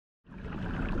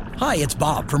Hi, it's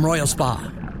Bob from Royal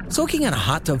Spa. Soaking in a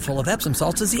hot tub full of Epsom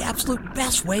salts is the absolute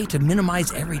best way to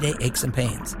minimize everyday aches and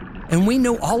pains. And we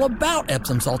know all about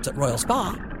Epsom salts at Royal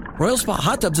Spa. Royal Spa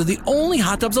hot tubs are the only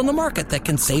hot tubs on the market that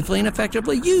can safely and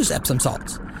effectively use Epsom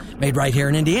salts. Made right here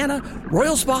in Indiana,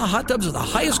 Royal Spa hot tubs are the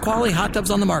highest quality hot tubs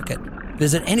on the market.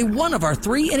 Visit any one of our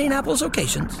 3 Indianapolis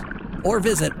locations or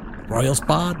visit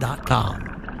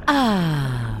royalspa.com.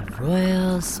 Ah,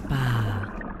 Royal Spa.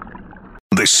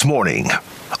 This morning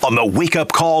on the Wake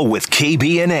Up Call with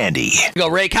KB and Andy. Go,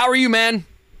 Rake. How are you, man?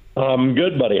 I'm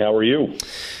good, buddy. How are you?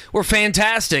 We're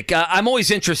fantastic. I'm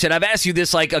always interested. I've asked you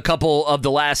this like a couple of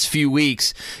the last few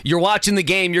weeks. You're watching the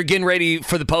game. You're getting ready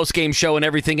for the post-game show and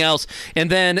everything else. And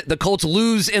then the Colts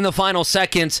lose in the final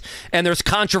seconds, and there's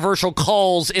controversial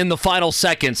calls in the final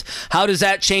seconds. How does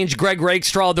that change Greg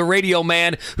Rakestraw, the radio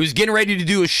man, who's getting ready to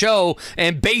do a show,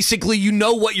 and basically you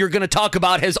know what you're going to talk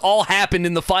about has all happened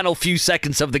in the final few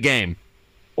seconds of the game?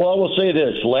 Well, I will say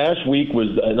this. Last week was,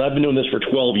 and I've been doing this for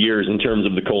 12 years in terms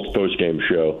of the Colts post-game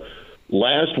show.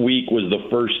 Last week was the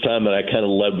first time that I kind of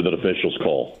led with an official's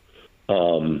call.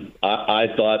 I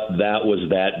thought that was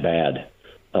that bad.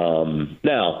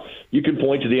 Now, you can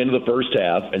point to the end of the first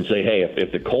half and say, hey,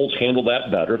 if the Colts handle that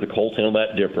better, if the Colts handle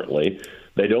that differently,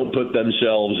 they don't put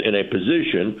themselves in a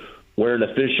position where an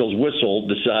official's whistle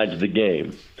decides the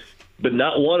game. But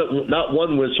not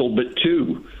one whistle, but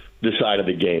 2 decided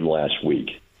the game last week.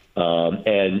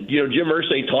 And, Jim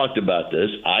Irsay talked about this.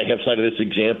 I have cited this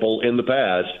example in the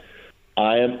past.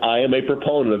 I am a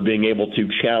proponent of being able to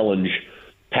challenge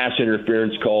pass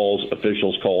interference calls,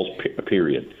 officials calls,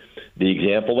 period. The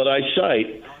example that I cite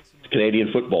is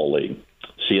Canadian Football League.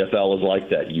 CFL is like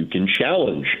that. You can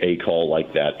challenge a call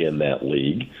like that in that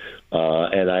league,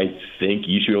 and I think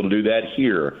you should be able to do that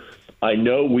here. I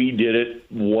know we did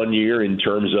it one year in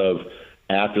terms of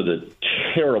after the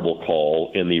terrible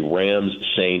call in the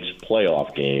Rams-Saints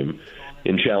playoff game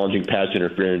in challenging pass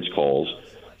interference calls.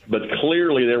 But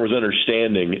clearly there was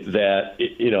understanding that,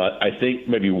 I think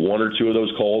maybe 1 or 2 of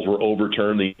those calls were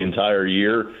overturned the entire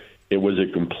year. It was a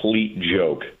complete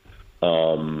joke.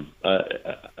 Because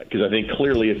I think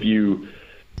clearly if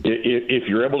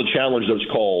you're able to challenge those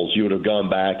calls, you would have gone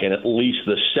back and at least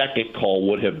the second call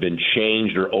would have been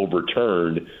changed or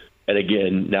overturned. And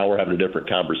again, now we're having a different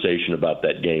conversation about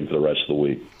that game for the rest of the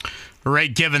week.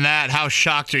 Right, given that, how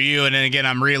shocked are you? And then again,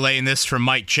 I'm relaying this from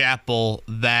Mike Chappell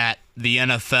that the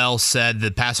NFL said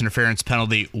the pass interference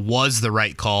penalty was the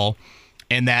right call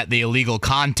and that the illegal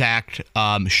contact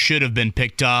should have been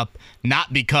picked up,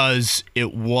 not because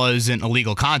it wasn't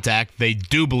illegal contact. They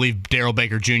do believe Daryl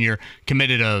Baker Jr.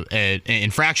 committed an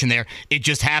infraction there. It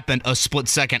just happened a split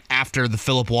second after the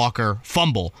Phillip Walker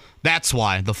fumble. That's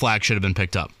why the flag should have been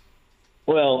picked up.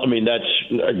 Well, I mean, that's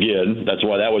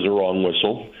why that was a wrong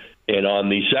whistle. And on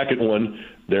the second one,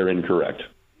 they're incorrect.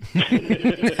 But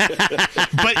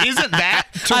isn't that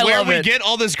where we get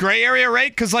all this gray area,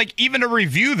 right? Because, even a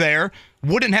review there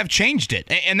wouldn't have changed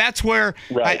it. And that's where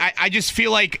right. I just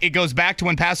feel like it goes back to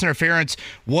when pass interference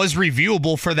was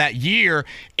reviewable for that year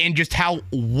and just how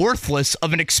worthless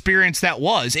of an experience that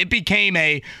was. It became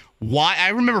why I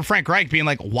remember Frank Reich being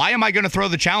like, why am I going to throw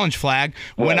the challenge flag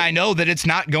when I know that it's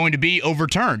not going to be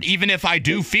overturned? Even if I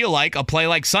do feel like a play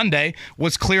like Sunday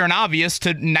was clear and obvious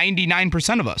to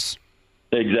 99% of us.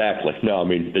 Exactly. No, I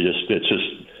mean, it's just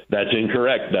that's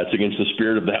incorrect. That's against the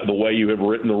spirit of the way you have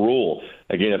written the rule.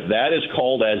 Again, if that is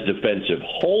called as defensive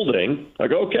holding,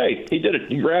 okay, he did it.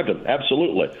 He grabbed him.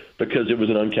 Absolutely. Because it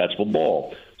was an uncatchable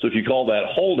ball. So if you call that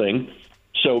holding,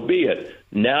 so be it.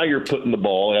 Now you're putting the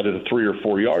ball out of the 3 or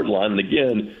 4 yard line. And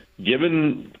again,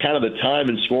 given kind of the time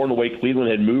and score and the way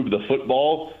Cleveland had moved the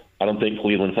football, I don't think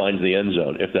Cleveland finds the end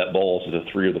zone if that ball's at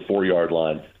the 3 or the 4 yard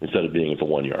line instead of being at the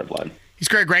 1 yard line. He's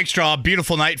Greg Rakestraw.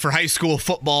 Beautiful night for high school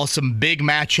football. Some big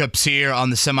matchups here on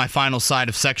the semifinal side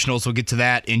of sectionals. We'll get to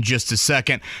that in just a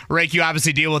second. Rake, you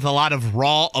obviously deal with a lot of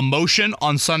raw emotion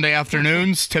on Sunday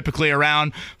afternoons, typically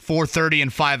around 4:30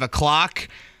 and 5 o'clock.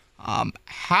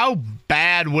 How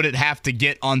bad would it have to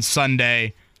get on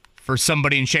Sunday for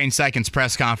somebody in Shane Steichen's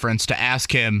press conference to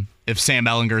ask him if Sam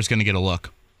Ehlinger is going to get a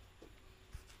look?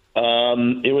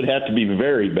 It would have to be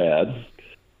very bad.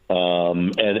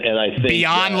 And I think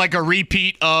beyond like a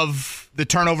repeat of the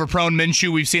turnover-prone Minshew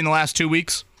we've seen the last 2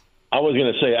 weeks? I was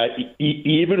going to say,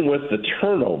 even with the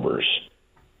turnovers,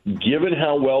 given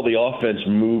how well the offense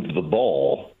moved the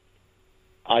ball,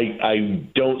 I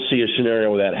don't see a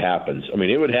scenario where that happens. I mean,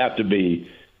 it would have to be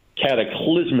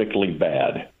cataclysmically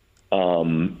bad.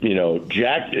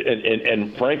 Jack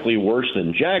and frankly worse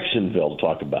than Jacksonville to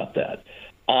talk about that.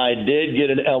 I did get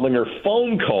an Ehlinger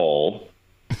phone call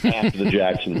after the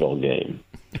Jacksonville game.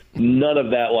 None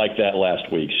of that like that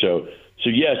last week. So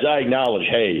yes, I acknowledge,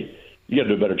 hey, you got to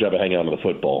do a better job of hanging on to the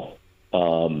football.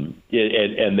 And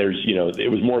there's, it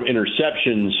was more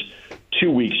interceptions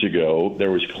 2 weeks ago.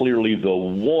 There was clearly the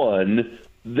one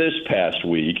this past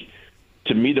week.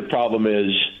 To me, the problem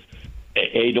is,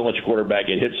 A, don't let your quarterback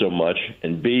get hit so much,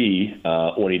 and B,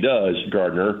 when he does,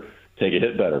 Gardner, take a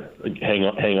hit better. Hang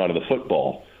on to the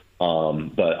football.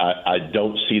 But I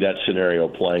don't see that scenario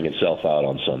playing itself out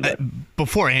on Sunday.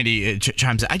 Before Andy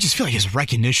chimes in, I just feel like his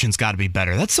recognition's got to be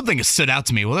better. That's something that stood out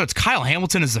to me, whether it's Kyle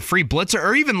Hamilton as the free blitzer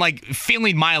or even like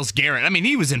feeling Myles Garrett. I mean,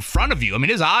 he was in front of you. I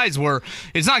mean, his eyes were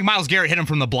 – it's not like Myles Garrett hit him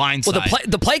from the blind side. Well,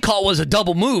 the play call was a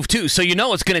double move, too, so you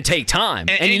know it's going to take time.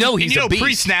 And he's a beast.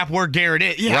 Pre-snap where Garrett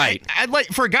is. Yeah, right. I'd like,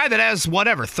 for a guy that has,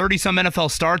 30-some NFL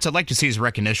starts, I'd like to see his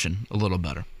recognition a little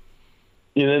better.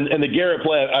 And the Garrett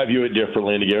play, I view it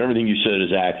differently. And again, everything you said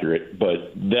is accurate,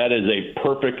 but that is a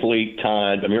perfectly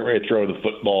timed. I mean, we're going to throw the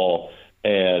football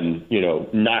and,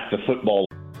 knock the football.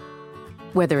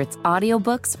 Whether it's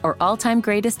audiobooks or all-time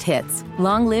greatest hits,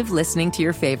 long live listening to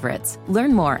your favorites.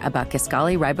 Learn more about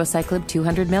Kisqali Ribociclib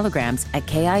 200 milligrams at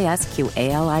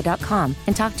KISQALI.com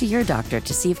and talk to your doctor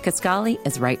to see if Kisqali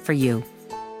is right for you.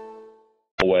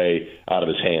 Away out of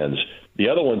his hands. The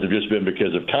other ones have just been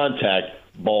because of contact.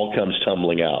 Ball comes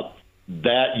tumbling out.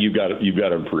 That you've got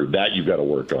to improve. That you've got to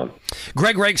work on.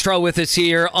 Greg Rakestraw with us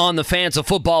here on the Fans of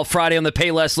Football Friday on the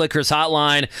Payless Liquors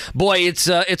Hotline. Boy, it's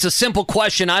a simple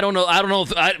question. I don't know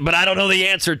the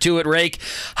answer to it, Rake.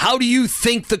 How do you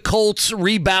think the Colts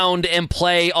rebound and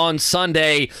play on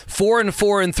Sunday?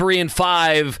 4-4 and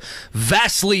 3-5,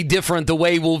 vastly different the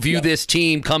way we'll view this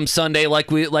team come Sunday, like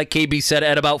KB said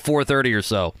at about 4:30 or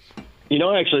so.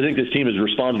 I actually think this team has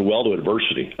responded well to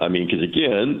adversity. I mean, because,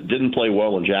 again, didn't play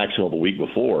well in Jacksonville the week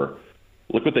before.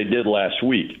 Look what they did last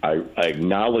week. I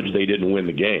acknowledge they didn't win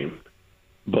the game,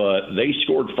 but they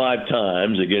scored 5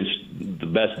 times against the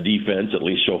best defense, at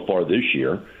least so far this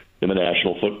year, in the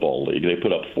National Football League. They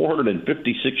put up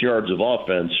 456 yards of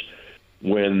offense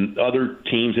when other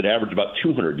teams had averaged about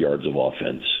 200 yards of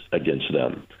offense against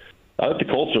them. I think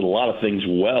the Colts did a lot of things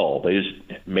well. They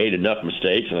just made enough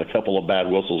mistakes and a couple of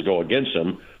bad whistles go against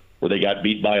them where they got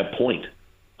beat by a point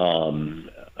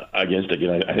against,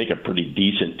 again, I think a pretty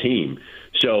decent team.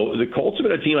 So the Colts have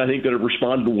been a team, I think, that have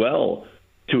responded well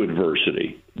to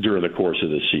adversity during the course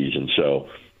of this season. So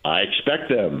I expect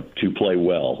them to play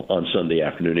well on Sunday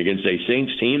afternoon against a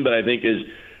Saints team that I think is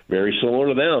very similar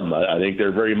to them. I think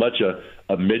they're very much a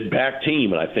mid-pack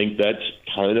team, and I think that's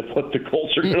kind of what the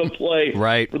Colts are going to play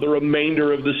for the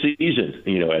remainder of the season,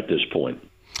 at this point.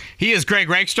 He is Greg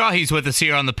Rakestraw. He's with us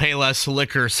here on the Payless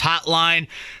Liquors Hotline.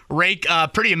 Rake,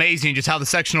 pretty amazing just how the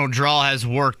sectional draw has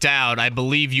worked out. I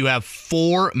believe you have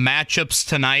 4 matchups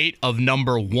tonight of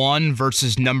number 1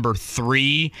 versus number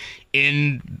 3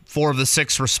 in 4 of the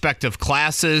 6 respective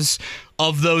classes.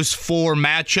 Of those 4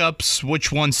 matchups,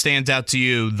 which one stands out to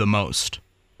you the most?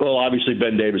 Well, obviously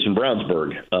Ben Davis and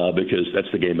Brownsburg, because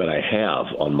that's the game that I have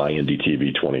on my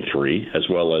NDTV 23, as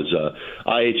well as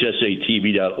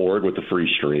IHSATV.org with the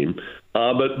free stream.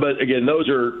 But again, those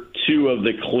are 2 of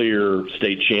the clear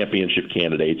state championship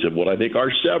candidates of what I think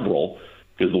are several,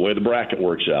 because the way the bracket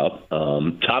works out,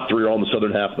 top 3 are all in the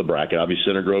southern half of the bracket. Obviously,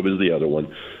 Center Grove is the other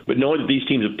one. But knowing that these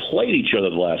teams have played each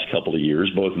other the last couple of years,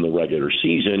 both in the regular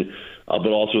season, but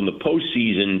also in the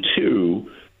postseason too.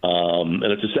 And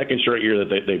it's the second straight year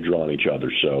that they've drawn each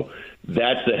other. So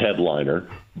that's the headliner.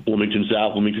 Bloomington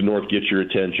South, Bloomington North gets your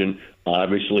attention.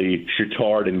 Obviously,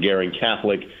 Chittard and Garing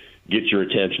Catholic get your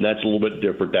attention. That's a little bit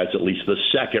different. That's at least the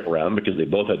second round because they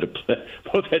both had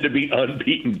to be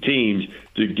unbeaten teams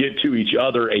to get to each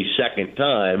other a second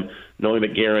time, knowing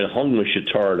that Garing hung with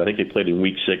Chittard. I think they played in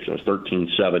week 6. It was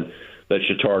 13-7 that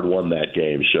Chittard won that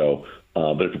game. So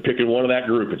but if you're picking one of that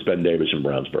group, it's Ben Davis and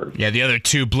Brownsburg. Yeah, the other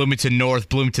 2, Bloomington North,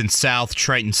 Bloomington South,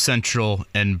 Triton Central,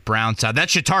 and Brownstown. That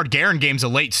Chittard-Garin game's a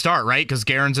late start, right? Because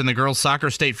Garin's in the girls' soccer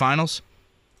state finals?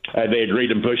 They agreed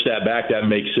to push that back. That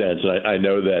makes sense. I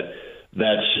know that's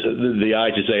the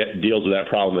IHSA deals with that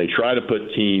problem. They try to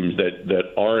put teams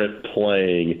that aren't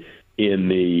playing in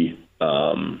the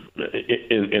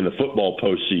football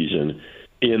postseason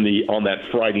on that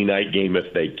Friday night game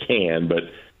if they can, but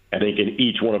I think in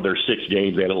each one of their 6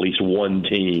 games, they had at least one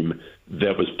team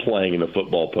that was playing in the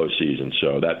football postseason.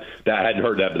 So that I hadn't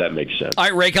heard that, but that makes sense. All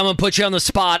right, Rake, I'm going to put you on the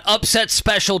spot. Upset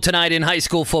special tonight in high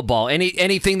school football.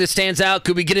 Anything that stands out?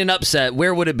 Could we get an upset?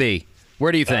 Where would it be?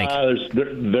 Where do you think?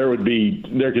 There could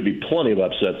be plenty of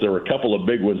upsets. There were a couple of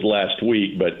big ones last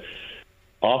week, but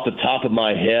off the top of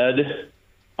my head,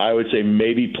 I would say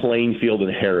maybe Plainfield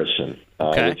and Harrison,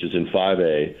 which is in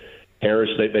 5A. Harris,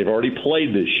 they've already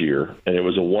played this year, and it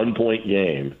was a 1-point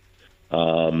game.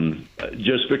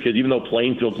 Just because even though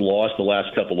Plainfield's lost the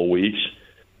last couple of weeks,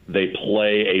 they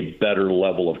play a better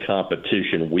level of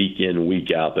competition week in,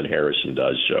 week out than Harrison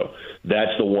does. So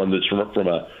that's the one that's from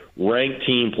a ranked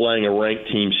team playing a ranked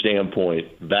team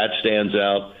standpoint. That stands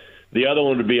out. The other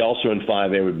one would be also in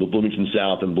 5A with Bloomington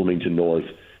South and Bloomington North.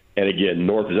 And again,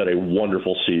 North has had a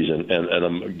wonderful season.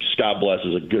 And Scott Bless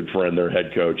is a good friend, their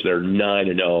head coach. They're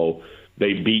 9-0.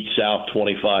 They beat South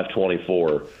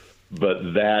 25-24.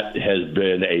 But that has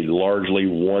been a largely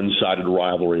one-sided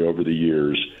rivalry over the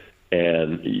years.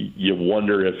 And you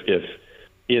wonder if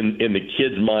in the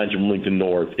kids' minds from Bloomington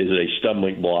North, is it a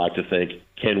stumbling block to think,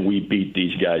 can we beat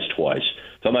these guys twice?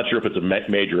 So I'm not sure if it's a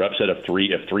major upset if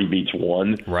three beats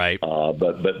one. Right.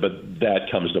 But that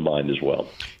comes to mind as well.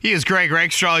 He is Greg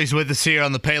Rakestraw. He's with us here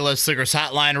on the Payless Liquors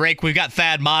Hotline. Rake, we've got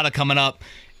Thad Matta coming up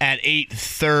at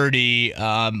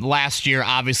 8:30. Last year,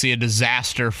 obviously a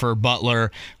disaster for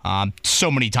Butler. So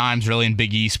many times, really, in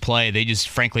Big East play. They just,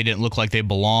 frankly, didn't look like they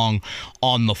belong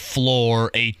on the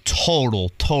floor. A total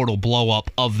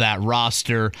blow-up of that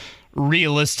roster.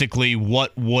 Realistically,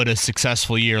 what would a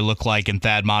successful year look like in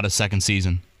Thad Matta's second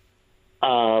season? This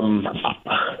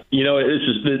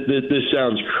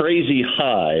sounds crazy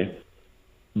high,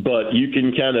 but you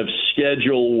can kind of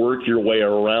work your way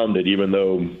around it, even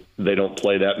though they don't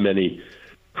play that many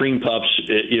cream puffs,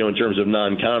 in terms of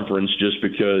non-conference, just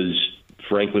because,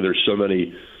 frankly, there's so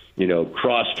many,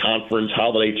 cross-conference,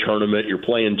 holiday tournament. You're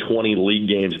playing 20 league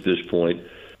games at this point.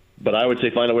 But I would say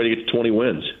find a way to get to 20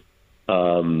 wins.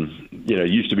 It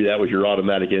used to be that was your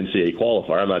automatic NCAA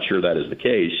qualifier. I'm not sure that is the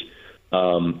case.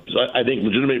 So I think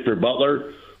legitimate for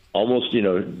Butler, almost,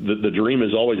 the dream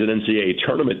is always an NCAA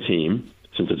tournament team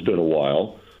since it's been a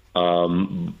while.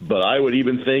 But I would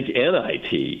even think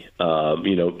NIT,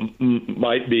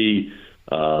 might be,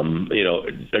 a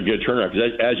good turnaround.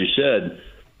 Because as you said,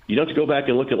 you don't have to go back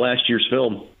and look at last year's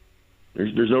film.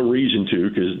 There's no reason to,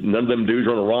 because none of them dudes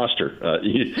are on a roster.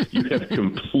 You have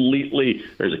completely.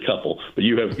 There's a couple, but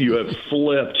you have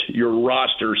flipped your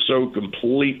roster so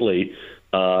completely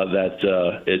that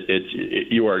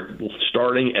you are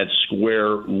starting at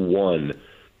square one.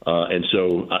 And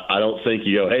so I don't think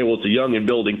you go, hey, well, it's a young and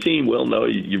building team. Well, no,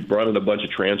 you've brought in a bunch of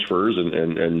transfers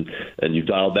and you've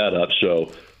dialed that up.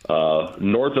 So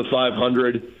north of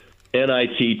 500.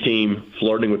 NIT team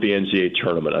flirting with the NCAA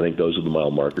tournament. I think those are the mile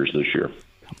markers this year.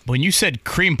 When you said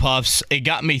cream puffs, it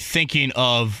got me thinking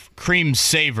of cream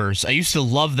savers. I used to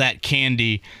love that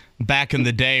candy back in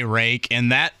the day, Rake,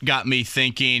 and that got me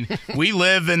thinking, we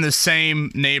live in the same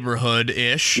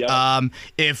neighborhood-ish. Yep.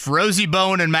 If Rosie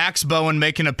Bowen and Max Bowen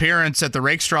make an appearance at the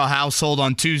Rakestraw household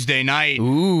on Tuesday night...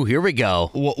 Ooh, here we go.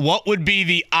 What would be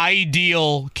the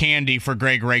ideal candy for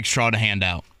Greg Rakestraw to hand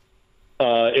out?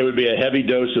 It would be a heavy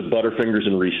dose of Butterfingers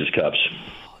and Reese's Cups.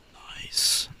 Oh,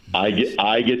 nice. I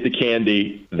get the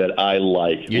candy that I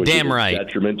like. You're damn right.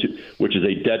 Which is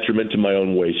a detriment to my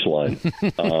own waistline.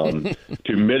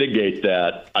 To mitigate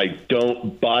that, I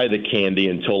don't buy the candy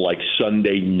until like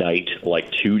Sunday night,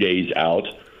 like 2 days out,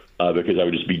 because I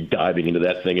would just be diving into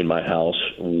that thing in my house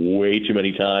way too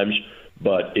many times.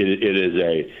 But it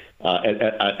is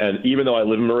and even though I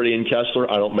live in Meridian Kessler,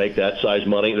 I don't make that size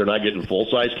money. They're not getting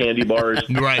full-size candy bars.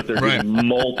 Right, They're getting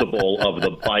multiple of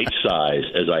the bite size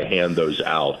as I hand those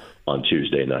out on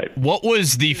Tuesday night. What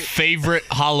was the favorite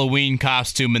Halloween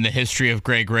costume in the history of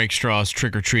Greg Rakestraw's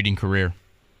trick-or-treating career?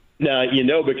 Now,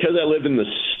 because I lived in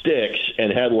the sticks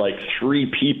and had like 3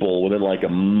 people within like a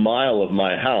mile of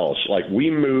my house, like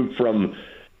we moved from...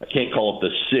 I can't call it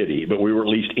the city, but we were at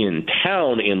least in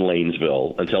town in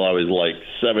Lanesville until I was like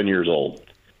 7 years old.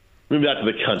 Moved out to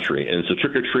the country, and so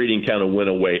trick-or-treating kind of went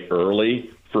away early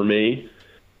for me.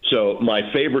 So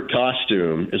my favorite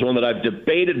costume is one that I've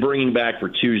debated bringing back for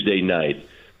Tuesday night.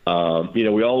 We all had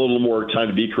a little more time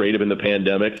to be creative in the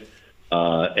pandemic,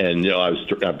 and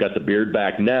I've got the beard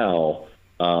back now.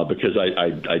 Because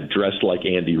I dressed like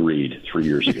Andy Reid 3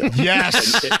 years ago.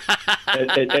 Yes.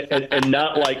 and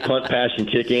not like punt, pass, and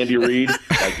kick Andy Reid,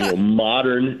 like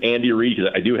modern Andy Reid,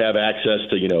 because I do have access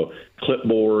to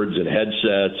clipboards and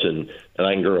headsets, and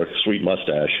I can grow a sweet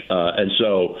mustache. And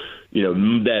so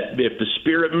that if the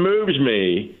spirit moves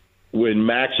me when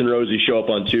Max and Rosie show up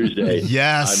on Tuesday,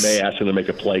 yes, I may ask them to make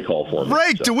a play call for me.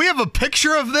 Right? So. Do we have a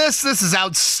picture of this? This is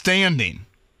outstanding.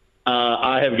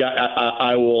 I have got.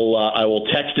 I will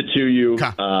text it to you. Okay.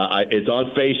 It's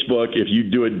on Facebook. If you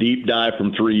do a deep dive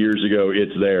from 3 years ago,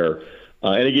 it's there.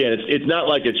 And again, it's not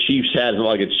like a Chiefs hat, it's not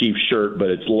like a Chiefs shirt,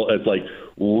 but it's like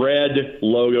red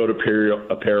logoed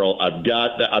apparel. I've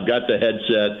got the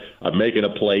headset. I'm making a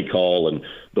play call, and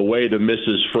the way the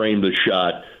missus framed the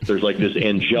shot, there's like this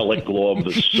angelic glow of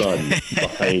the sun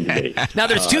behind me. Now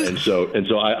there's two, and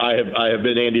so I have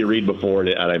been Andy Reid before,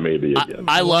 and I may be again.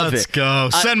 I love Let's it. go.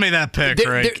 Send me that pic,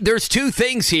 Rick. There's two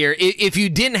things here. If you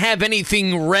didn't have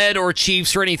anything red or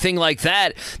Chiefs or anything like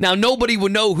that, now nobody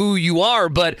would know who you are.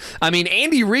 But I mean,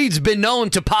 Andy Reid's been known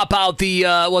to pop out the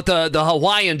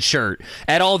Hawaiian shirt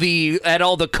at all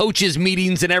the coaches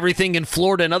meetings and everything in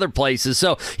Florida and other places.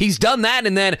 So he's done that,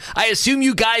 and then I assume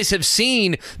you guys have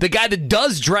seen the guy that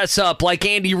does dress up like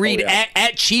Andy Reid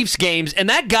at Chiefs games, and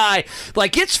that guy,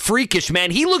 like, it's freakish, man.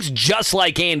 He looks just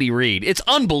like Andy Reid. It's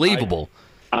unbelievable.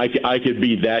 I could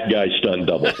be that guy's stunt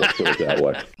double, let's put it that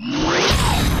way.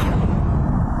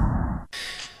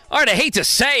 All right, I hate to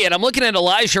say it. I'm looking at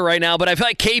Elijah right now, but I feel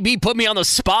like KB put me on the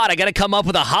spot. I got to come up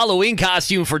with a Halloween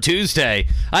costume for Tuesday.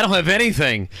 I don't have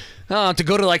anything. I'll have to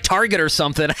go to like Target or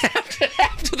something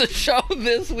after the show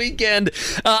this weekend.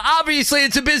 Obviously,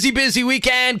 it's a busy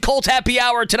weekend. Colts happy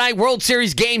hour tonight. World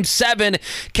Series Game 7.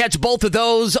 Catch both of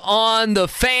those on the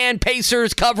Fan.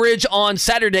 Pacers coverage on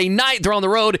Saturday night. They're on the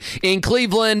road in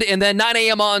Cleveland. And then 9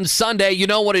 a.m. on Sunday. You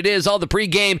know what it is. All the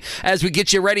pregame as we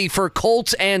get you ready for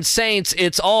Colts and Saints.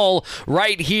 It's all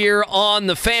right here on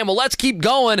the Fan. Well, let's keep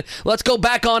going. Let's go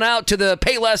back on out to the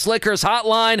Payless Liquors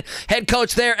hotline. Head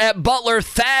coach there at Butler,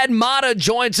 Thad Matta,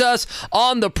 joins us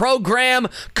on the program.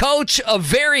 Coach, a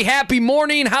very happy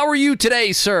morning. How are you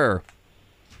today, sir?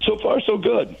 So far, so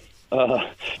good.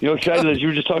 Excited as you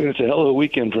were just talking. It's a hell of a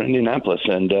weekend for Indianapolis,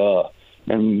 and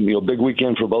big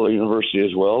weekend for Butler University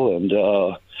as well, and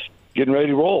getting ready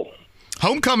to roll.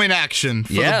 Homecoming action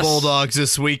for the Bulldogs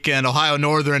this weekend. Ohio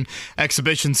Northern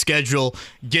exhibition schedule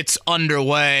gets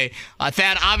underway.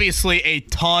 Thad, obviously a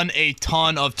ton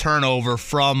of turnover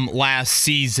from last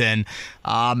season.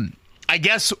 I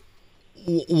guess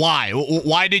why?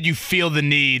 Why did you feel the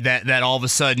need that all of a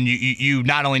sudden you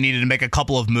not only needed to make a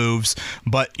couple of moves,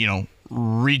 but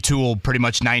retool pretty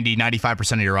much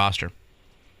 90-95% of your roster?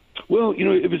 Well,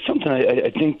 it was something I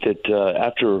think that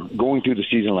after going through the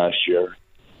season last year,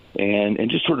 and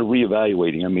just sort of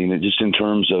reevaluating. I mean, just in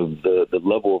terms of the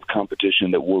level of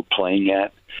competition that we're playing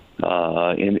at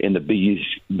in the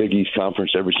Big East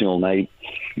Conference every single night,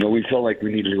 we felt like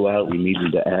we needed to go out. We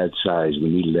needed to add size. We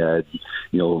needed to add,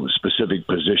 specific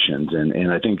positions.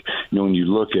 And I think, when you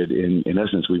look at, in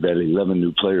essence, we've added 11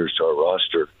 new players to our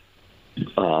roster.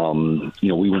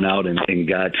 We went out and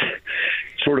got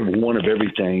sort of one of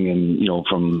everything, and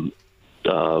from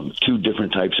two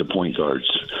different types of point guards,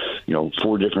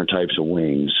 4 different types of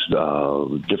wings,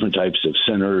 different types of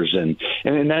centers, and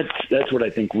that's what I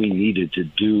think we needed to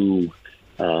do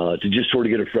to just sort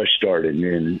of get a fresh start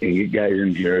and get guys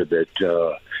in here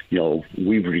that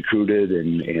we've recruited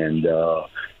and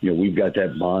we've got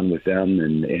that bond with them,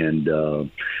 and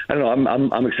I don't know,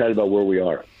 I'm excited about where we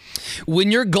are.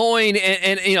 When you're going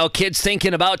and kids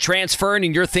thinking about transferring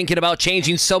and you're thinking about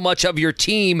changing so much of your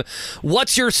team,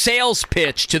 what's your sales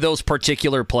pitch to those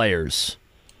particular players?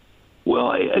 Well,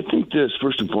 I think this,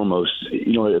 first and foremost,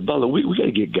 Butler, we got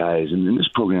to get guys, and this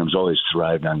program's always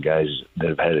thrived on guys that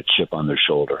have had a chip on their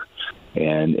shoulder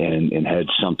and had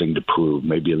something to prove,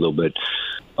 maybe a little bit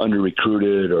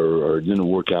under-recruited or didn't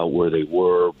work out where they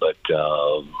were, but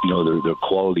they're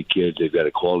quality kids. They've got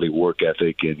a quality work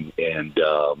ethic, and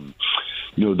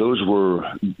those were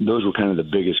kind of the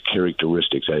biggest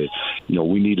characteristics.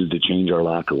 We needed to change our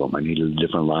locker room. I needed a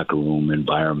different locker room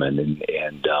environment,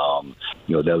 and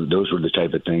those were the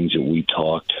type of things that we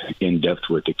talked in depth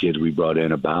with the kids we brought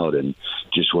in about, and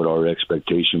just what our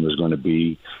expectation was going to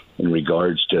be in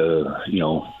regards to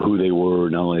who they were,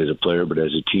 not only as a player but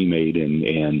as a teammate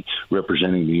and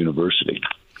representing the university.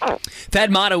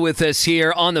 Thad Matta with us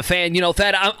here on the Fan.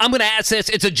 Thad, I'm going to ask this.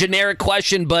 It's a generic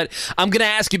question, but I'm going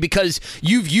to ask you because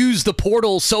you've used the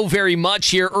portal so very much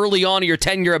here early on in your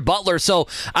tenure at Butler. So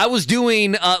I was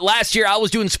doing, last year, I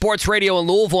was doing sports radio in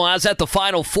Louisville, and I was at the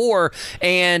Final Four,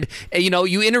 and,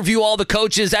 you interview all the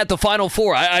coaches at the Final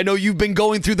Four. I know you've been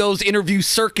going through those interview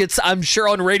circuits, I'm sure,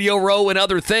 on Radio Row and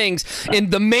other things, and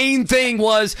the main thing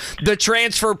was the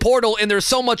transfer portal, and there's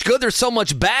so much good, there's so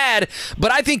much bad,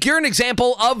 but I think you're an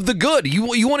example of the good.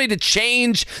 You wanted to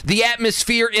change the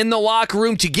atmosphere in the locker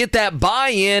room to get that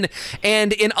buy-in,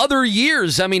 and in other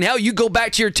years, I mean, hell, you go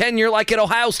back to your tenure like at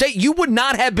Ohio State, you would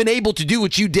not have been able to do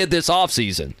what you did this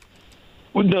offseason.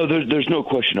 Well, no, there's no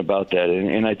question about that,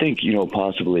 and I think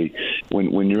possibly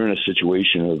when you're in a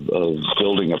situation of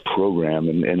building a program,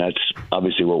 and that's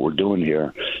obviously what we're doing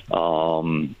here,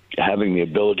 having the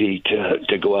ability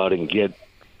to go out and get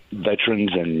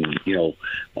veterans and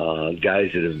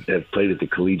guys that have played at the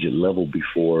collegiate level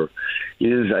before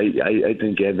is I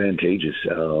think advantageous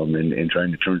in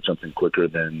trying to turn something quicker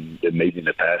than maybe in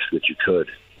the past that you could.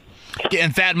 Yeah,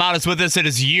 and Thad Matta's with us. It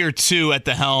is year 2 at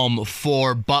the helm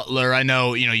for Butler. I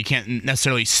know you can't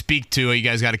necessarily speak to. You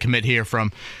guys got to commit here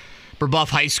from Brebeuf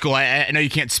High School. I know you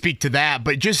can't speak to that,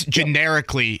 but just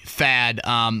generically, Thad,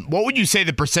 what would you say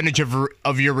the percentage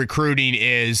of your recruiting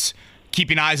is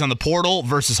keeping eyes on the portal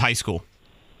versus high school?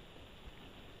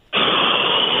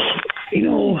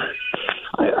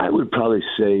 I would probably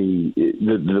say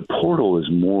the portal is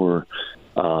more,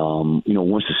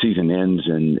 once the season ends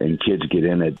and kids get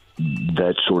in it,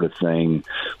 that sort of thing,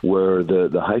 where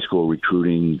the high school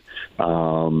recruiting,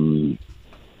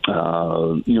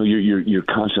 you're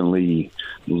constantly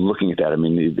looking at that. I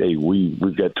mean,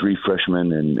 we've got 3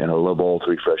 freshmen, and I love all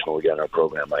 3 freshmen we got in our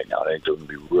program right now. I think they're going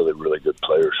to be really, really good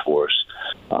players for us.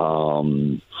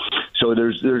 So there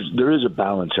is a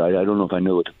balance. I don't know if I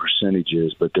know what the percentage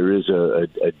is, but there is a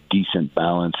decent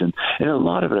balance, and a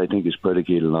lot of it I think is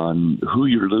predicated on who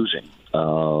you're losing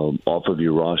off of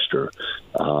your roster.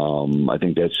 I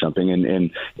think that's something,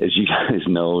 and as you guys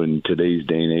know, in today's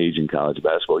day and age in college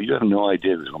basketball, you have no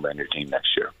idea who's going to be on your team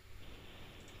next year.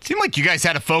 It seemed like you guys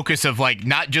had a focus of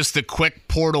not just the quick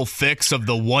portal fix of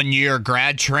the 1-year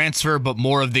grad transfer, but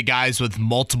more of the guys with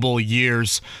multiple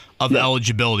years of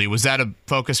eligibility. Was that a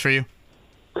focus for you?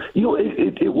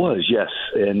 It was, yes,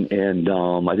 and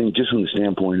I think just from the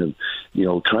standpoint of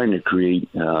trying to create.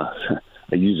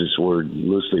 I use this word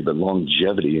loosely, but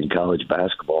longevity in college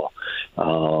basketball.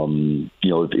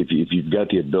 If you've got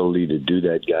the ability to do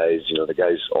that, guys,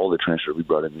 all the transfers we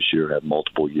brought in this year have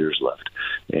multiple years left,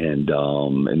 and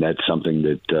that's something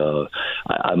that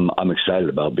I'm excited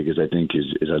about, because I think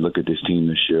as I look at this team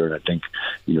this year, and I think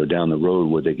down the road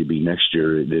what they could be next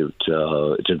year,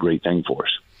 it's a great thing for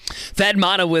us. Thad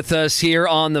Matta with us here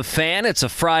on The Fan. It's a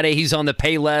Friday. He's on the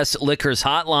Payless Liquors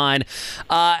hotline.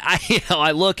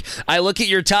 I look at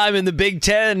your time in the Big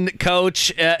Ten,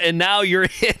 Coach, and now you're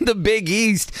in the Big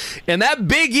East, and that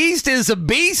Big East is a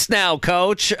beast now,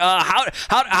 Coach.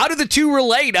 How do the two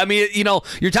relate? I mean,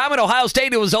 your time at Ohio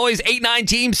State, it was always 8-9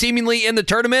 teams seemingly in the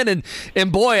tournament,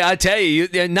 and boy, I tell you,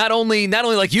 not only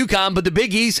like UConn, but the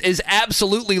Big East is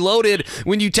absolutely loaded.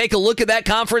 When you take a look at that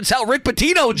conference, hell, Rick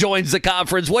Pitino joins the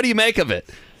conference. What do you make of it?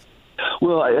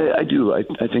 Well, I do. I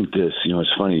think this. It's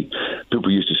funny.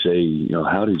 People used to say,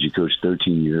 how did you coach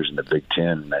 13 years in the Big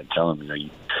Ten? And I'd tell them,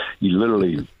 you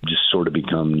literally just sort of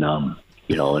become numb.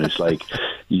 And it's like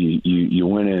you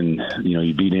went in,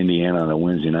 you beat Indiana on a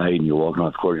Wednesday night, and you're walking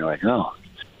off the court, and you're like, oh,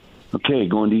 okay,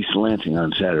 going to East Lansing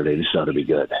on Saturday. This ought to be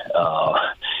good.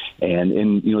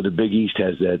 And the Big East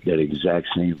has that exact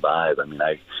same vibe. I mean,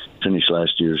 I finished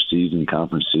last year's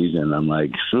conference season, and I'm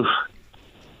like, phew.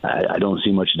 I don't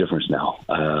see much difference now.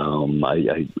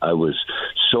 I was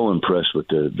so impressed with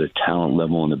the talent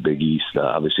level in the Big East.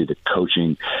 Obviously, the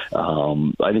coaching.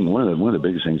 I think one of the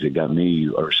biggest things that got me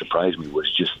or surprised me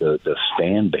was just the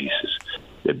fan bases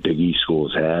that Big East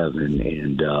schools have,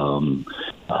 and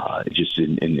just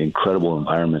in incredible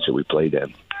environments that we played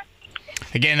in.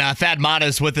 Again, Thad Matta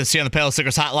is with us here on the Payless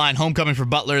Liquors hotline. Homecoming for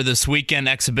Butler this weekend.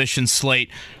 Exhibition slate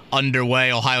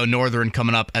underway. Ohio Northern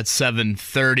coming up at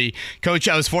 7:30. Coach,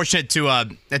 I was fortunate to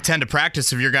attend a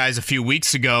practice of your guys a few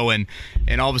weeks ago, and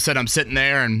all of a sudden I'm sitting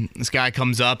there, and this guy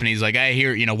comes up, and he's like, hey,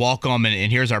 here, welcome,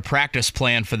 and here's our practice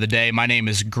plan for the day. My name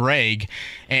is Greg,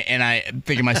 and I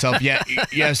think to myself,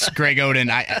 yes, Greg Oden,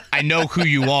 I know who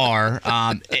you are.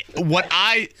 What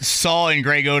I saw in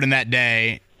Greg Oden that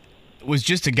day was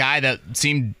just a guy that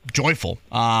seemed joyful,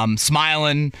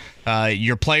 smiling.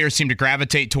 Your players seemed to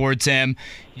gravitate towards him.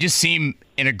 You just seem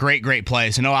in a great, great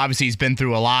place. I know obviously he's been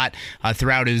through a lot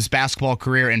throughout his basketball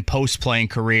career and post-playing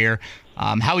career.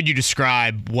 How would you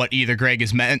describe what either Greg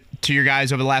has meant to your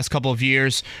guys over the last couple of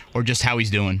years, or just how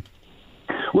he's doing?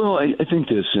 Well, I think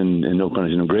this, and no pun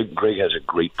intended, Greg has a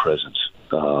great presence.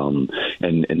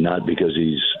 And not because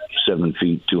he's 7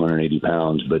 feet, 280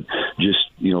 pounds, but just,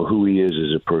 who he is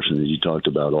as a person, as you talked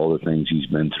about, all the things he's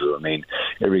been through. I mean,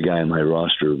 every guy in my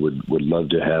roster would love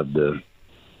to have the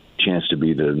chance to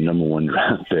be the number 1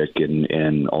 draft pick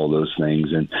and all those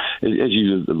things. And as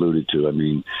you alluded to, I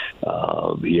mean,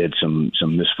 he had some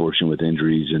misfortune with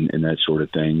injuries and that sort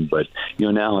of thing. But,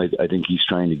 now I think he's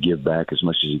trying to give back as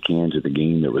much as he can to the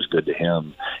game that was good to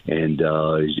him. And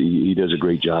he does a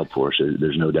great job for us.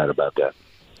 There's no doubt about that.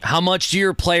 How much do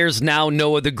your players now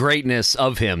know of the greatness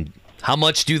of him? How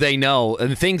much do they know?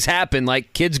 And things happen,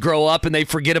 like kids grow up and they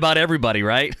forget about everybody,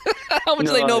 right? How much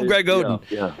do they know of Greg Oden?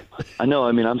 Yeah. I know.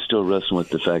 I mean, I'm still wrestling with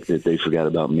the fact that they forgot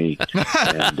about me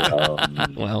and,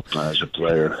 as a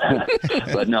player.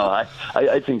 But no, I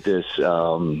think this,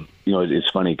 it's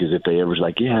funny because if they ever was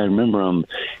like, yeah, I remember him.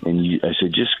 And I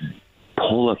said, just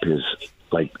pull up his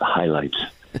highlights.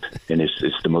 And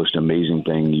it's the most amazing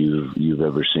thing you've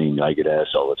ever seen. I get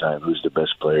asked all the time, who's the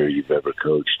best player you've ever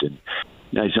coached? And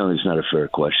I tell you, it's not a fair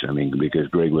question. I mean, because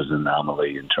Greg was an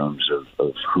anomaly in terms of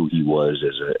who he was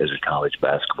as a college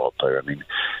basketball player. I mean,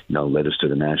 led us to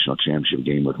the national championship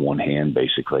game with one hand,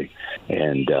 basically.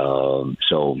 And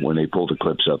so when they pull the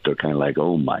clips up, they're kind of like,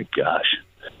 oh, my gosh.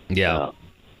 Yeah.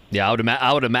 Yeah, I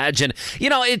would imagine.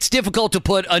 It's difficult to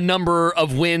put a number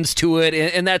of wins to it,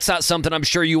 and that's not something I'm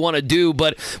sure you want to do.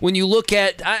 But when you look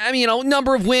at,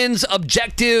 number of wins,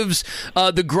 objectives,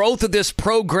 the growth of this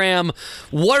program,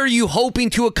 what are you hoping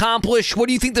to accomplish? What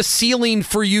do you think the ceiling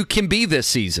for you can be this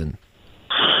season?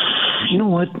 You know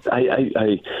what?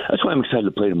 That's why I'm excited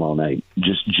to play tomorrow night,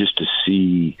 just to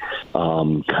see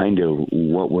kind of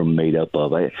what we're made up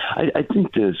of. I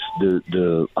think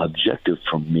the objective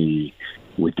for me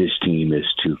with this team is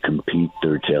to compete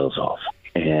their tails off.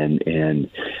 And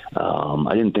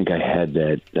I didn't think I had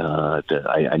that. I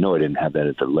know I didn't have that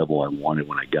at the level I wanted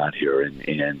when I got here.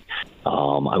 And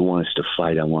I want us to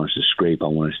fight. I want us to scrape. I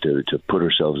want us to put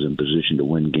ourselves in position to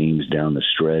win games down the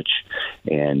stretch.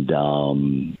 And as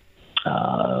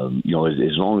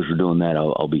long as we're doing that,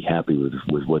 I'll be happy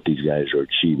with what these guys are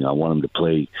achieving. I want them to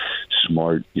play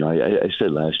smart. I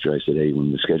said last year, I said, hey,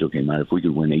 when the schedule came out, if we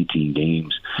could win 18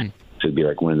 games. It'd be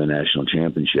like winning the national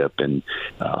championship, and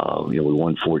we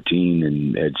won 14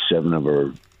 and had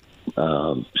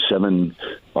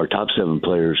our top seven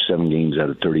players 7 games out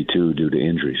of 32 due to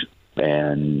injuries,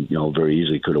 and very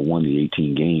easily could have won the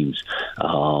 18 games.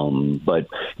 But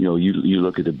you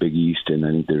look at the Big East, and I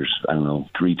think there's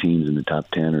 3 teams in the top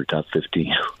 10 or top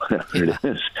 15, whatever it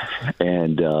is,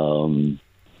 and.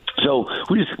 So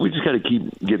we just got to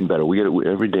keep getting better. We got to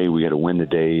every day. We got to win the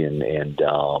day, and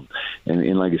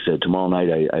like I said, tomorrow night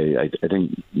I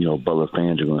think Butler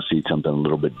fans are going to see something a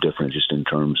little bit different, just in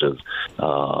terms of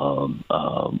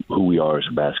who we are as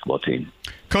a basketball team.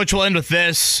 Coach, we'll end with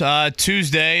this.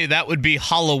 Tuesday, that would be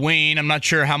Halloween. I'm not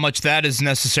sure how much that is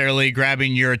necessarily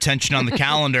grabbing your attention on the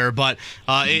calendar, but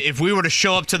if we were to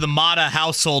show up to the Matta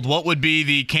household, what would be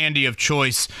the candy of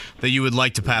choice that you would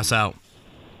like to pass out?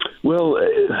 Well,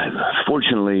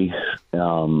 fortunately,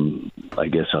 I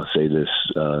guess I'll say this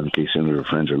in case any of your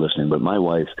friends are listening, but my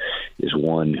wife is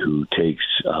one who takes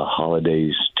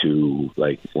holidays to,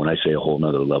 when I say a whole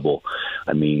nother level,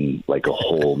 I mean like a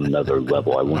whole nother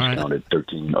level. I once counted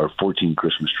 13 or 14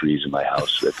 Christmas trees in my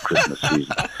house at Christmas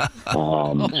season.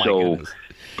 Goodness.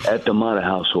 At the Matta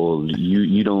household,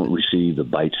 you don't receive the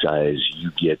bite size.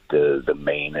 You get the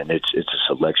main, and it's a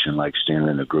selection like standing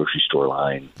in a grocery store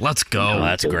line. Let's go.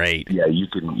 That's great. Yeah, you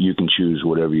can choose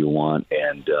whatever you want,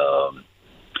 and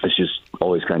it's just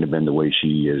always kind of been the way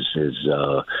she has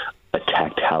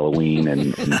attacked Halloween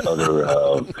and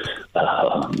other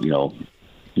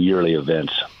yearly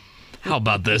events. How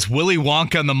about this? Willy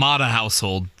Wonka and the Matta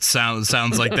household sounds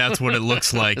like that's what it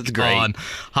looks like on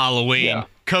Halloween. Yeah.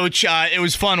 Coach, it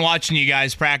was fun watching you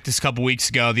guys practice a couple weeks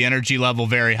ago. The energy level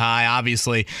very high.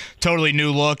 Obviously, totally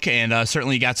new look, and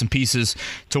certainly you got some pieces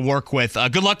to work with.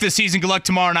 Good luck this season. Good luck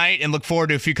tomorrow night, and look forward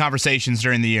to a few conversations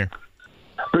during the year.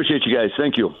 Appreciate you guys.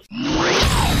 Thank you.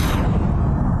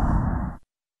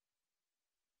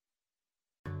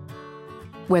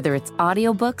 Whether it's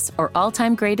audiobooks or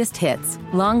all-time greatest hits,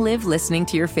 long live listening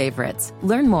to your favorites.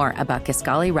 Learn more about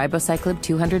Kisqali Ribociclib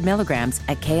 200 milligrams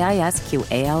at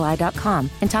KISQALI.com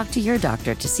and talk to your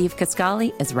doctor to see if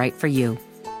Kisqali is right for you.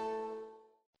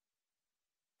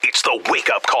 It's the Wake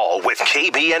Up Call with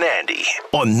KB and Andy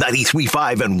on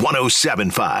 93.5 and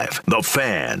 107.5. The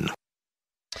Fan.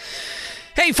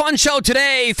 Hey, fun show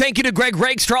today. Thank you to Greg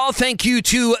Rakestraw. Thank you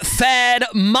to Thad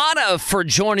Matta for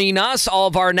joining us. All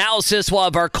of our analysis. We'll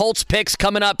have our Colts picks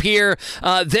coming up here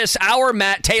this hour.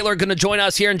 Matt Taylor going to join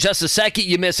us here in just a second.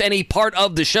 You miss any part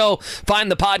of the show,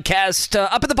 find the podcast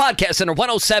up at the Podcast Center,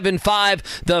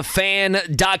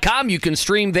 1075thefan.com. You can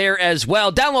stream there as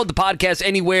well. Download the podcast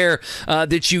anywhere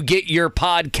that you get your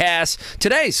podcasts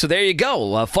today. So there you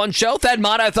go. Fun show. Thad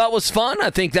Matta I thought was fun.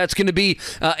 I think that's going to be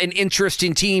an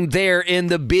interesting team there in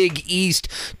the Big East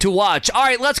to watch. All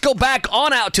right, let's go back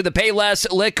on out to the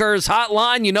Payless Liquors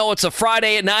hotline. You know it's a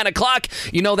Friday at 9 o'clock.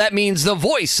 You know that means the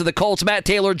voice of the Colts, Matt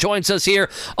Taylor, joins us here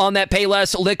on that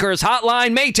Payless Liquors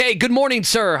hotline. Mayte, good morning,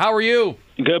 sir. How are you?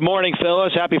 Good morning,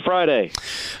 Phyllis. Happy Friday.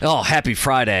 Oh, happy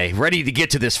Friday. Ready to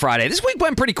get to this Friday. This week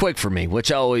went pretty quick for me,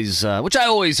 which I always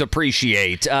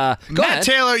appreciate. Go Matt ahead.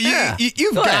 Taylor,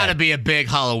 you've got to be a big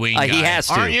Halloween guy. He has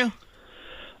to. Aren't you?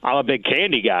 I'm a big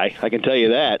candy guy. I can tell you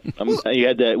that. We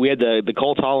had the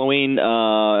Colts Halloween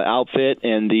outfit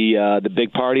and the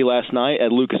big party last night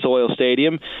at Lucas Oil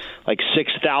Stadium. Like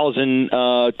 6,000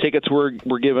 tickets were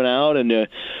given out, and a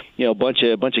bunch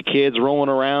of kids rolling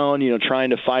around, trying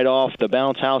to fight off the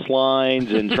bounce house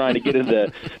lines and trying to get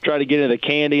into the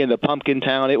candy and the pumpkin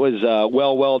town. It was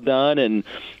well done, and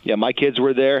my kids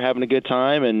were there having a good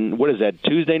time. And what is that?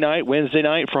 Wednesday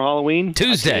night for Halloween?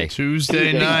 Tuesday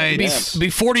night. Be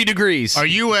 40 degrees. Are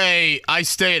you I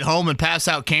stay at home and pass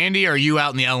out candy, or are you out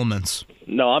in the elements?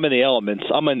 No, I'm in the elements.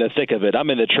 I'm in the thick of it. I'm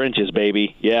in the trenches,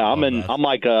 baby. Yeah, I'm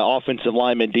like offensive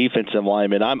lineman, defensive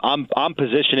lineman. I'm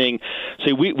positioning.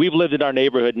 See, we've lived in our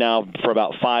neighborhood now for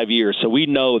about 5 years, so we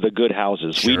know the good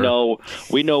houses. Sure.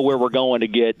 We know where we're going to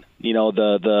get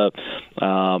the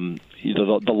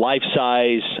life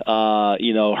size,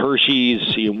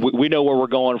 Hershey's. We know where we're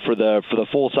going for the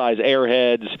full size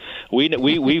Airheads.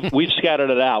 We've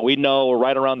scattered it out. We know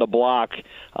right around the block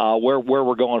where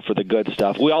we're going for the good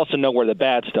stuff. We also know where the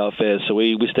bad stuff is, so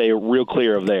we stay real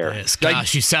clear of there. Yes,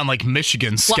 gosh, you sound like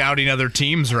Michigan scouting other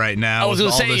teams right now. I was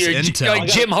going to say you're like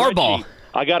Jim Harbaugh.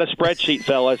 I got a spreadsheet,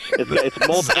 fellas. It's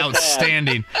multiple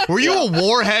outstanding. Were you a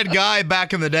Warhead guy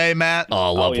back in the day, Matt? Oh, I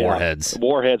love Warheads.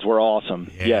 Warheads were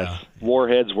awesome. Yeah. Yes.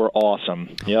 Warheads were awesome.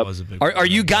 Yep. Are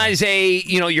you guys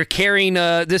you're carrying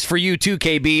this for you too,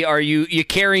 KB? Are you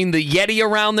carrying the Yeti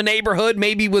around the neighborhood,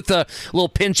 maybe with a little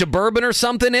pinch of bourbon or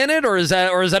something in it, or is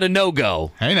that a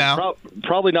no-go? Hey now.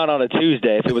 Probably not on a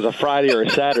Tuesday. If it was a Friday or a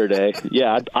Saturday,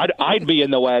 yeah, I'd be in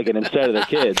the wagon instead of the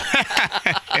kids.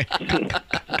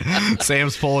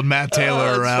 Sam's pulling Matt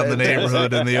Taylor around the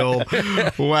neighborhood in the old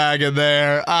wagon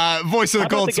there. Voice of the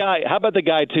Colts. How about the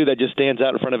guy too that just stands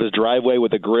out in front of his driveway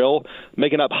with a grill,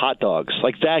 making up hot dogs?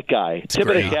 Like that guy. Tip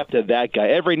of the cap to that guy.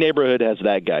 Every neighborhood has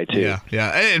that guy too.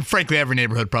 Yeah. And frankly, every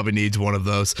neighborhood probably needs one of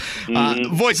those.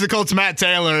 Voice of the Colts, Matt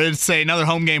Taylor. It's another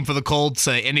home game for the Colts,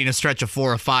 ending a stretch of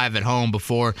 4 or 5 at home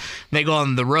before they go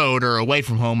on the road, or away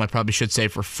from home, I probably should say,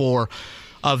 for 4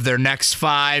 of their next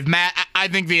 5. Matt, I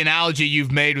think the analogy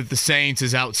you've made with the Saints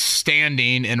is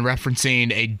outstanding in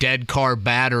referencing a dead car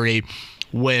battery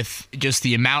with just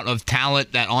the amount of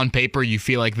talent that on paper you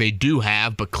feel like they do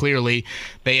have, but clearly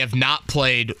they have not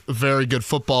played very good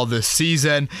football this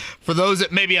season. For those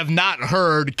that maybe have not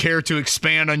heard, care to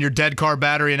expand on your dead car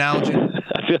battery analogy?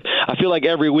 I feel like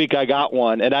every week I got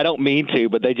one, and I don't mean to,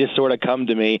 but they just sort of come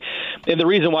to me. And the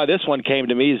reason why this one came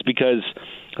to me is because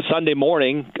Sunday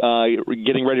morning,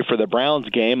 getting ready for the Browns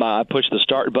game, I pushed the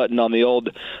start button on the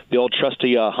old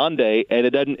trusty Hyundai, and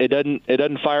it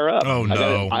doesn't fire up. Oh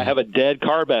no! I have a dead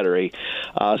car battery,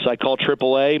 so I called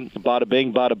AAA. Bada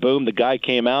bing, bada boom. The guy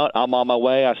came out. I'm on my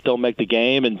way. I still make the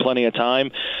game in plenty of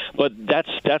time, but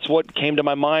that's what came to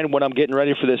my mind when I'm getting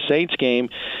ready for this Saints game.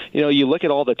 You look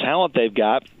at all the talent they've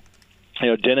got.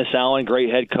 Dennis Allen,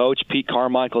 great head coach. Pete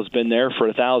Carmichael's been there for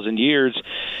 1,000 years.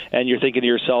 And you're thinking to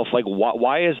yourself, like,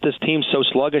 why is this team so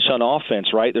sluggish on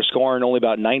offense, right? They're scoring only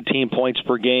about 19 points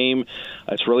per game.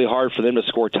 It's really hard for them to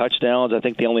score touchdowns. I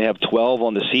think they only have 12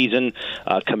 on the season.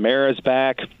 Kamara's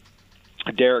back.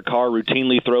 Derek Carr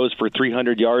routinely throws for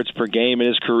 300 yards per game in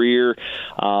his career.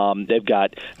 They've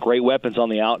got great weapons on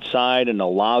the outside, and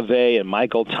Olave and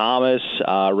Michael Thomas.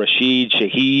 Rashid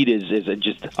Shaheed is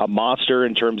just a monster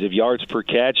in terms of yards per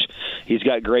catch. He's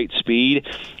got great speed.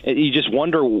 You just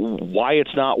wonder why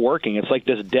it's not working. It's like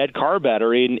this dead car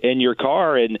battery in your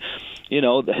car, and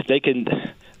they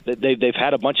can. They've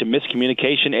had a bunch of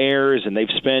miscommunication errors, and they've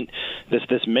spent this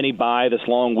this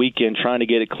long weekend trying to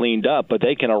get it cleaned up. But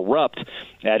they can erupt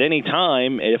at any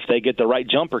time if they get the right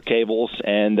jumper cables,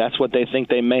 and that's what they think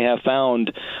they may have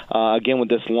found, again, with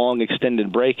this long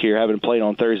extended break here, having played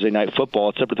on Thursday Night Football.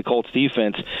 It's up to the Colts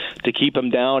defense to keep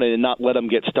them down and not let them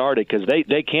get started, because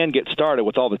they can get started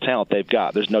with all the talent they've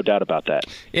got. There's no doubt about that.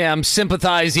 Yeah, I'm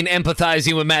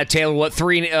empathizing with Matt Taylor.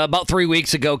 About 3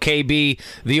 weeks ago, KB,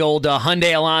 the old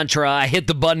Hyundai Elantra, I hit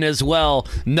the button as well.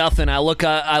 Nothing. I look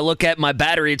at my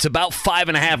battery. It's about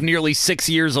 5.5, nearly 6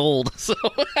 years old. So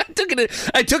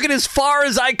I took it as far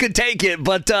as I could take it,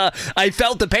 but I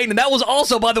felt the pain. And that was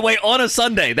also, by the way, on a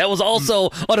Sunday. That was also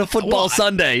on a football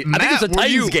Sunday. Matt, I think it was a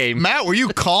Titans game. Matt, were you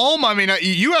calm? I mean,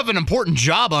 you have an important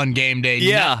job on game day.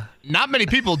 Yeah. Not many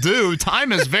people do.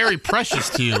 Time is very precious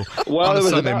to you. Well, on a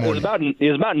Sunday morning. It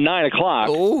was about 9 o'clock.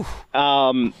 Oh.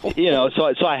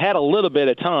 So I had a little bit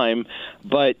of time,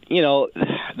 but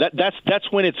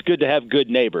that's when it's good to have good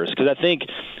neighbors, because I think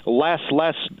last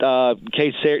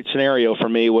case scenario for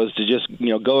me was to just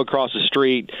go across the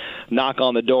street, knock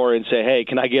on the door, and say, hey,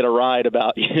 can I get a ride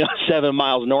about 7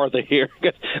 miles north of here?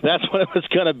 That's what it was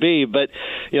going to be. But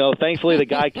thankfully the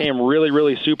guy came really,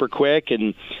 really super quick,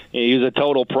 and he was a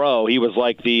total pro. He was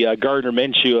like the Gardner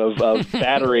Minshew of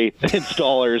battery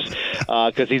installers,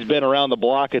 because he's been around the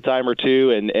block a time or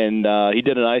two, and he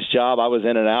did a nice job. I was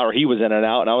in and out, or he was in and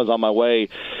out, and I was on my way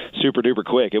super duper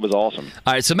quick. It was awesome.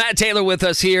 All right, so Matt Taylor with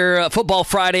us here, Football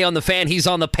Friday on the Fan. He's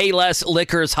on the Payless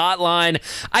Liquors hotline.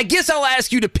 I guess I'll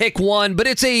ask you to pick one, but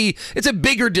it's a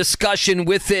bigger discussion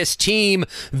with this team.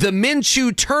 The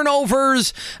Minshew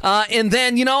turnovers, and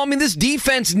then this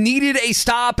defense needed a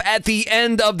stop at the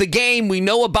end of the game. We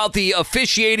know about the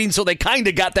officiating, so they kind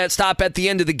of got that stop at the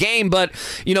end of the game. But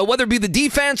whether it be the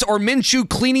defense or Minshew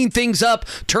cleaning things up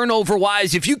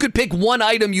turnover-wise, if you could pick one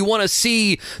item you want to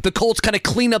see the Colts kind of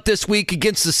clean up this week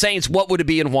against the Saints, what would it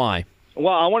be and why?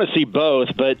 Well, I want to see both,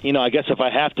 but I guess if I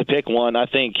have to pick one, I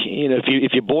think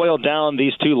if you boil down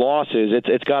these two losses,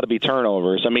 it's got to be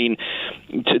turnovers. I mean,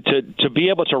 to be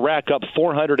able to rack up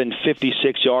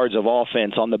 456 yards of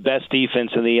offense on the best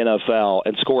defense in the NFL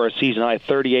and score a season high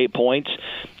 38 points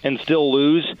and still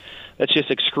lose, that's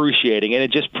just excruciating, and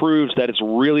it just proves that it's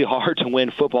really hard to win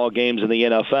football games in the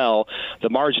NFL. The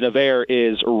margin of error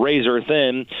is razor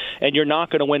thin, and you're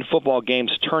not going to win football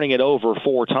games turning it over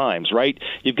 4 times, right?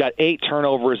 You've got 8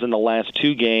 turnovers in the last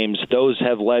 2 games. Those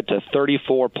have led to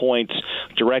 34 points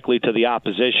directly to the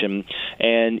opposition.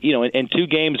 And, in 2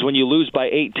 games when you lose by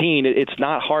 18, it's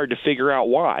not hard to figure out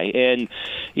why. And,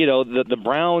 the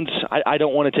Browns, I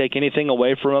don't want to take anything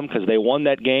away from them because they won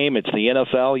that game. It's the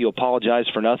NFL. You apologize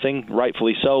for nothing.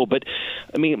 Rightfully so, but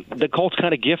the Colts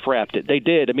kind of gift wrapped it. They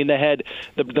did. They had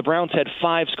the Browns had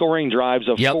 5 scoring drives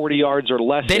of 40 yards or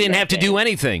less. They didn't have to do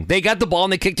anything. They got the ball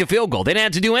and they kicked a field goal. They didn't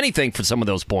have to do anything for some of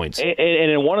those points. And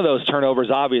in one of those turnovers,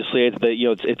 obviously,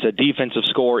 it's a defensive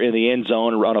score in the end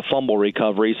zone on a fumble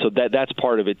recovery, so that's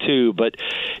part of it too. But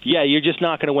yeah, you're just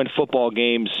not going to win football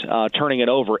games turning it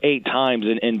over 8 times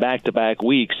in back-to-back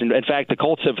weeks. And in fact, the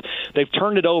Colts they've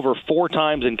turned it over 4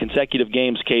 times in consecutive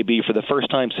games, KB, for the first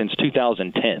time since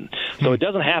 2010. So it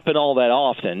doesn't happen all that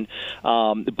often.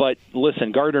 But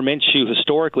listen, Gardner Minshew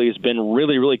historically has been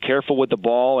really, really careful with the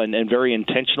ball and very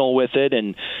intentional with it,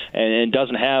 and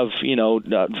doesn't have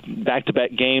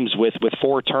back-to-back games with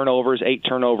 4 turnovers, 8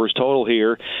 turnovers total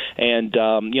here. And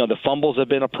the fumbles have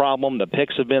been a problem, the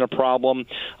picks have been a problem.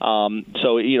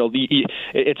 So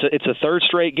it's a third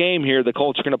straight game here. The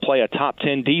Colts are going to play a top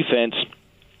 10 defense.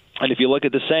 And if you look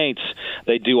at the Saints,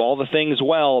 they do all the things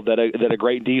well that a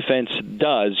great defense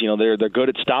does. They're good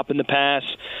at stopping the pass,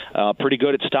 pretty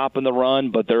good at stopping the run,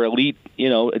 but they're elite,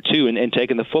 too, in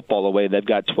taking the football away. They've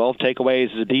got 12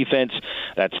 takeaways as a defense.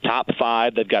 That's top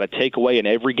 5. They've got a takeaway in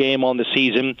every game on the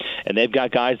season, and they've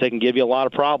got guys that can give you a lot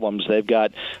of problems. They've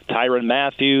got Tyrann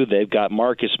Mathieu, they've got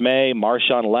Marcus May,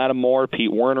 Marshawn Lattimore,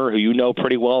 Pete Werner, who you know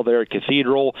pretty well there at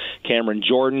Cathedral, Cameron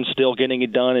Jordan still getting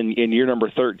it done in year number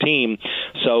 13.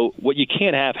 So what you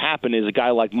can't have happen is a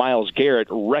guy like Myles Garrett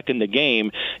wrecking the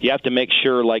game. You have to make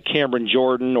sure, like Cameron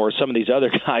Jordan or some of these other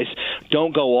guys,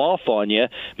 don't go off on you,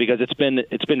 because it's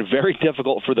been very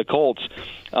difficult for the Colts.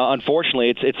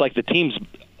 Unfortunately, it's like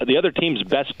the other team's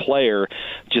best player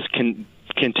just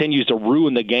continues to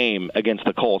ruin the game against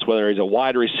the Colts, whether he's a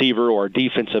wide receiver or a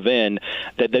defensive end,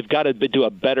 that they've got to do a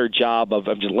better job of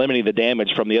just limiting the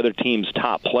damage from the other team's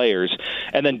top players.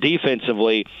 And then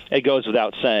defensively, it goes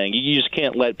without saying, you just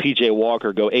can't let P.J.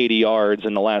 Walker go 80 yards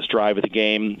in the last drive of the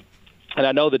game. And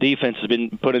I know the defense has been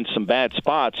put in some bad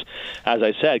spots, as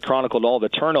I said, chronicled all the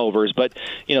turnovers. But,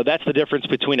 that's the difference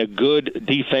between a good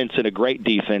defense and a great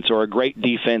defense, or a great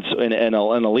defense and an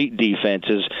elite defense,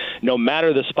 is no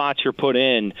matter the spots you're put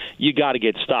in, you got to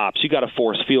get stops. You got to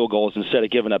force field goals instead of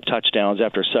giving up touchdowns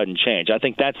after a sudden change. I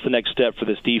think that's the next step for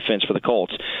this defense for the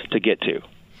Colts to get to.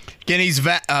 Again, he's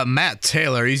Matt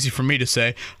Taylor, easy for me to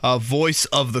say, voice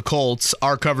of the Colts.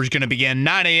 Our coverage going to begin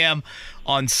 9 a.m.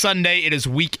 on Sunday. It is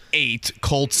Week 8,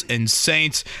 Colts and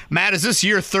Saints. Matt, is this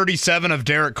year 37 of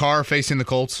Derek Carr facing the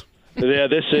Colts? Yeah,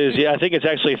 I think it's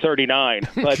actually 39.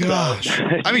 But, gosh.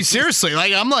 Seriously,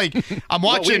 I'm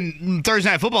watching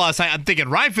Thursday Night Football last night. I'm thinking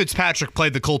Ryan Fitzpatrick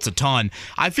played the Colts a ton.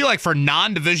 I feel like for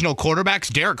non-divisional quarterbacks,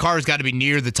 Derek Carr's got to be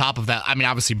near the top of that.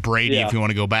 Obviously Brady if you want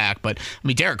to go back, but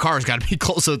Derek Carr's got to be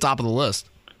close to the top of the list.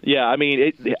 Yeah, I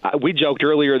mean, we joked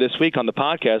earlier this week on the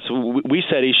podcast. We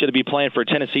said he should be playing for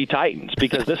Tennessee Titans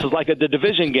because this is like the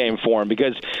division game for him.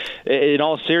 Because, in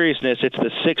all seriousness, it's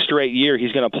the 6th straight year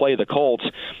he's going to play the Colts.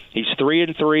 He's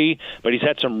 3-3, but he's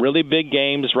had some really big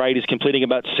games. Right, he's completing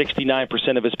about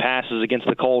 69% of his passes against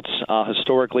the Colts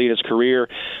historically in his career.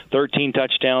 13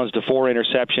 touchdowns to 4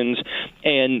 interceptions.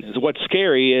 And what's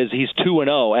scary is he's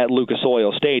 2-0 at Lucas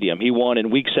Oil Stadium. He won in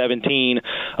Week 17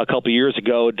 a couple years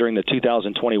ago during the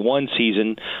 2021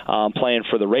 season playing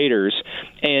for the Raiders.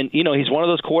 And, he's one of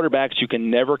those quarterbacks you can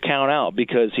never count out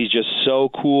because he's just so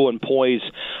cool and poised,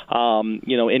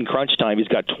 in crunch time. He's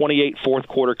got 28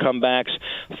 fourth-quarter comebacks,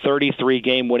 33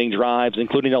 game-winning drives,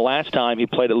 including the last time he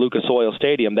played at Lucas Oil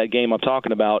Stadium, that game I'm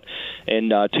talking about in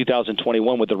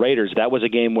 2021 with the Raiders. That was a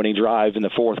game-winning drive in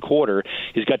the fourth quarter.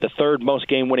 He's got the 3rd most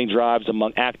game-winning drives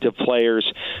among active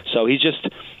players. So he's just,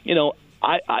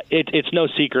 it's no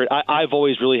secret. I've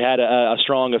always really had a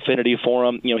strong affinity for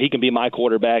him. He can be my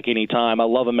quarterback anytime. I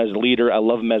love him as a leader. I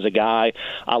love him as a guy.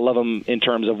 I love him in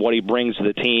terms of what he brings to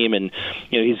the team. And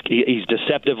he's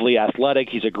deceptively athletic.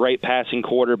 He's a great passing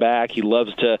quarterback. He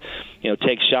loves to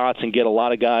take shots and get a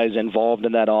lot of guys involved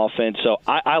in that offense. So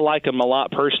I like him a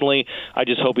lot personally. I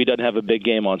just hope he doesn't have a big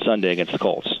game on Sunday against the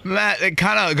Colts. Matt,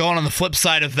 kind of going on the flip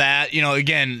side of that,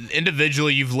 again,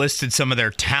 individually you've listed some of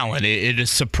their talent. It is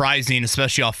surprising,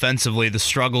 especially offensively, the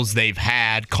struggles they've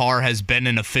had. Carr has been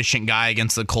an efficient guy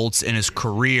against the Colts in his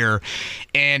career,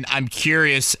 and I'm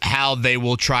curious how they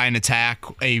will try and attack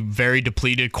a very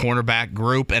depleted cornerback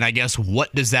group, and I guess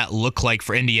what does that look like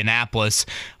for Indianapolis?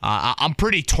 I'm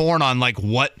pretty torn on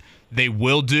what they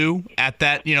will do at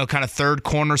that, kind of third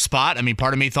corner spot. I mean,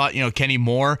 part of me thought, Kenny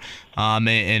Moore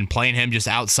and playing him just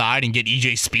outside and get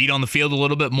EJ Speed on the field a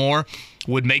little bit more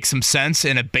would make some sense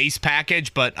in a base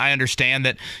package, but I understand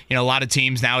that, a lot of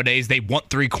teams nowadays, they want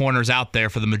 3 corners out there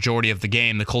for the majority of the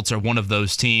game. The Colts are one of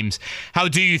those teams. How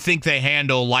do you think they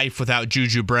handle life without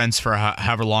Juju Brents for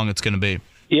however long it's going to be?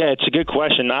 Yeah, it's a good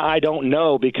question. I don't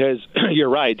know because you're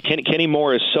right. Kenny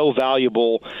Moore is so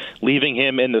valuable leaving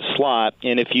him in the slot.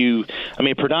 And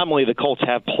predominantly the Colts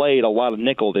have played a lot of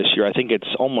nickel this year. I think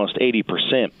it's almost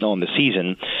 80% on the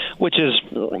season, which is,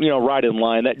 right in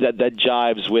line. That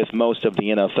jives with most of the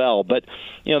NFL. But,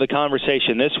 the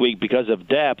conversation this week because of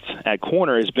depth at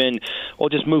corner has been, well,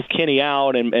 just move Kenny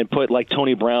out and put like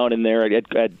Tony Brown in there at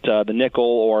the nickel,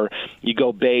 or you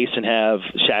go base and have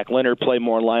Shaq Leonard play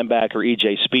more linebacker,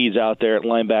 EJ Speed's out there at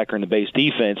linebacker in the base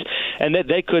defense, and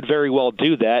they could very well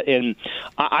do that. And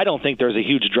I don't think there's a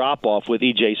huge drop-off with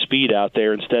EJ Speed out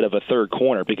there instead of a third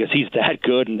corner because he's that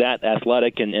good and that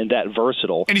athletic and that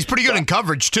versatile. And he's pretty good in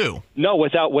coverage, too. No,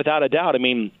 without a doubt. I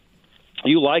mean,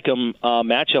 you like him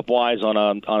matchup-wise on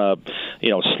a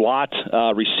slot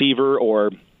receiver or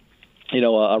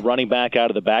a running back out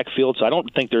of the backfield. So I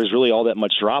don't think there's really all that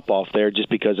much drop-off there just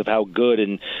because of how good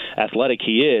and athletic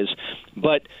he is.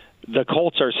 But the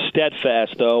Colts are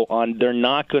steadfast, though, on they're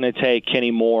not going to take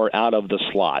Kenny Moore out of the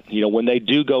slot. When they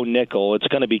do go nickel, it's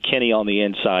going to be Kenny on the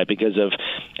inside because of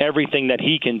everything that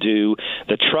he can do,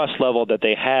 the trust level that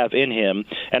they have in him.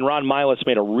 And Ron Miles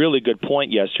made a really good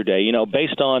point yesterday.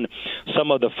 Based on some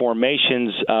of the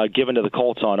formations given to the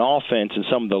Colts on offense and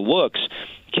some of the looks,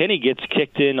 Kenny gets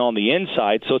kicked in on the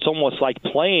inside, so it's almost like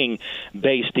playing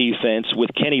base defense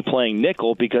with Kenny playing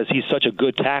nickel because he's such a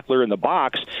good tackler in the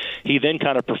box. He then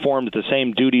kind of performs the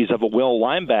same duties of a will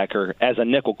linebacker as a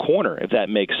nickel corner, if that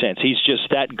makes sense. He's just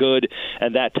that good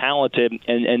and that talented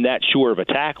and that sure of a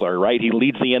tackler, right? He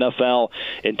leads the NFL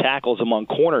in tackles among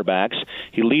cornerbacks.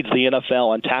 He leads the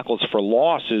NFL in tackles for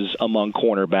losses among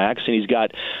cornerbacks, and he's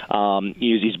got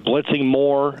he's blitzing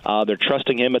more. They're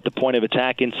trusting him at the point of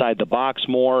attack inside the box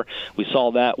more. We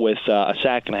saw that with a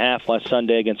sack and a half last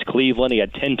Sunday against Cleveland. He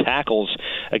had 10 tackles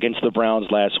against the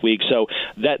Browns last week. So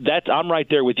that's I'm right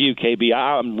there with you, KB.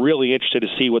 I'm really interested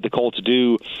to see what the Colts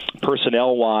do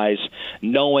personnel-wise,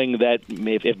 knowing that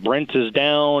if Brent is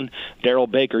down, Darrell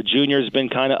Baker Jr. has been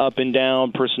kind of up and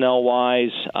down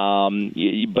personnel-wise.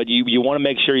 But you want to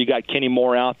make sure you got Kenny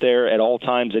Moore out there at all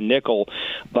times in nickel.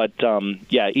 But,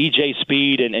 EJ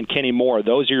Speed and Kenny Moore,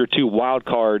 those are your 2 wild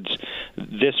cards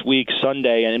this week,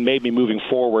 Sunday, and maybe moving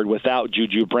forward without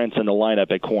Juju Brents in the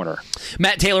lineup at corner.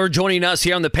 Matt Taylor joining us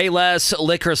here on on the Payless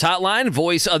Liquors Hotline,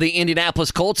 voice of the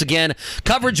Indianapolis Colts. Again,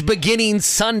 coverage beginning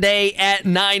Sunday at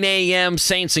 9 a.m.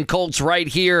 Saints and Colts right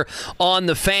here on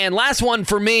the Fan. Last one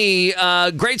for me.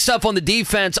 Great stuff on the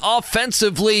defense.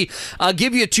 Offensively, I'll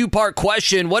give you a two-part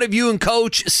question. What have you and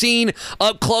Coach seen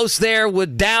up close there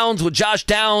with Downs, with Josh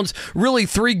Downs? Really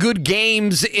 3 good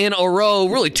games in a row.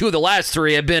 Really 2 of the last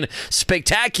 3 have been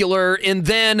spectacular. And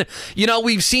then,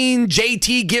 we've seen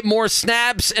JT get more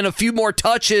snaps and a few more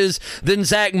touches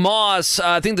than Zach Moss.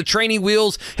 I think the training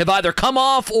wheels have either come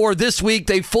off or this week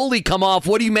they fully come off.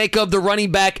 What do you make of the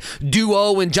running back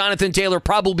duo and Jonathan Taylor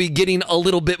probably getting a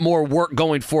little bit more work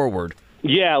going forward?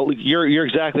 Yeah, you're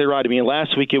exactly right. I mean,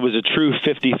 last week it was a true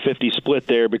 50-50 split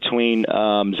there between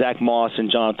Zach Moss and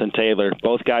Jonathan Taylor.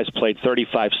 Both guys played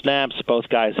 35 snaps. Both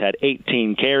guys had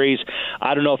 18 carries.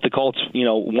 I don't know if the Colts,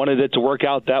 wanted it to work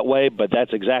out that way, but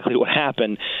that's exactly what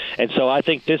happened. And so I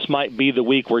think this might be the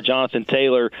week where Jonathan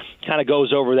Taylor kind of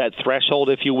goes over that threshold,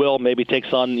 if you will, maybe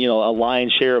takes on, a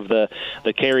lion's share of the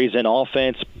carries in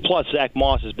offense. Plus, Zach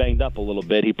Moss is banged up a little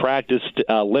bit. He practiced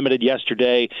limited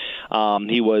yesterday.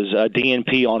 He was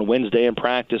DNP on Wednesday in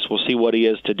practice. We'll see what he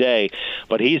is today.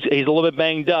 But he's a little bit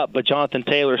banged up. But Jonathan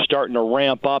Taylor's starting to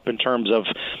ramp up in terms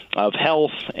of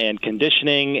health and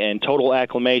conditioning and total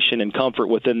acclimation and comfort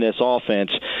within this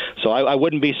offense. So I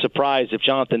wouldn't be surprised if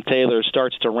Jonathan Taylor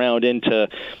starts to round into,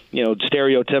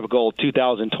 stereotypical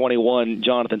 2021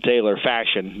 Jonathan Taylor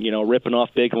fashion, ripping off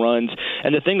big runs.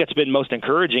 And the thing that's been most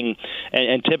encouraging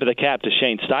and tip of the cap to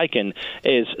Shane Steichen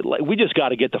is we just got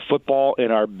to get the football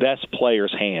in our best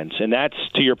players' hands. And that's,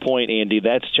 to your point, Andy,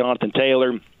 that's Jonathan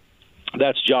Taylor.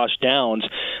 That's Josh Downs.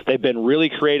 They've been really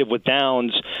creative with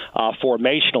Downs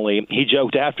formationally. He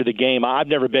joked after the game, I've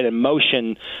never been in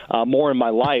motion more in my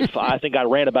life. I think I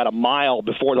ran about a mile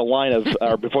before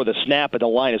the snap at the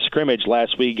line of scrimmage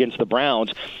last week against the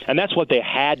Browns. And that's what they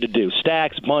had to do.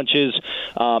 Stacks, bunches,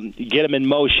 get them in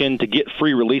motion to get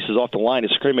free releases off the line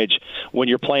of scrimmage when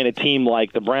you're playing a team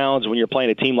like the Browns, when you're playing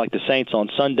a team like the Saints on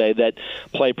Sunday that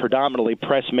play predominantly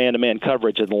press man-to-man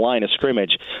coverage at the line of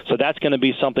scrimmage. So that's going to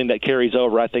be something that carries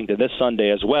over, I think, to this Sunday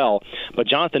as well. But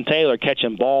Jonathan Taylor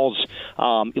catching balls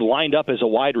lined up as a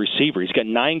wide receiver. He's got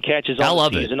 9 catches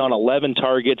on the season on 11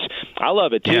 targets. I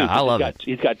love it, too. Yeah, I love it.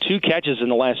 He's got 2 catches in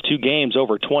the last 2 games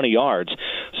over 20 yards.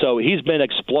 So he's been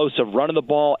explosive running the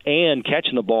ball and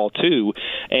catching the ball, too.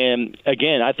 And,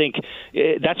 again, I think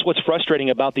that's what's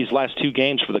frustrating about these last 2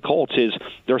 games for the Colts is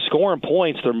they're scoring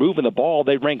points, they're moving the ball.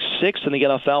 They rank 6th in the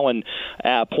NFL in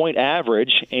point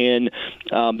average, and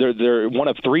they're one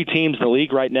of 3 teams in the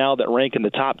league right now that rank in the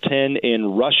top 10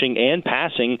 in rushing and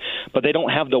passing, but they don't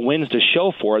have the wins to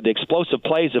show for it. The explosive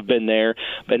plays have been there,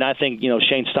 and I think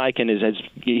Shane Steichen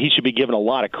he should be given a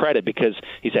lot of credit because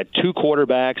he's had 2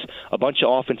 quarterbacks, a bunch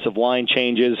of offensive line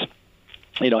changes,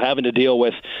 having to deal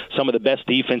with some of the best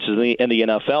defenses in the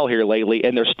NFL here lately,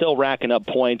 and they're still racking up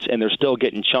points, and they're still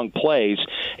getting chunk plays.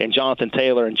 And Jonathan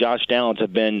Taylor and Josh Downs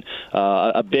have been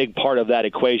a big part of that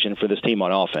equation for this team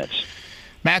on offense.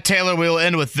 Matt Taylor, we'll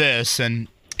end with this. And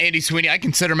Andy Sweeney, I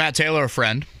consider Matt Taylor a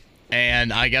friend,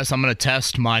 and I guess I'm going to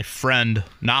test my friend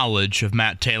knowledge of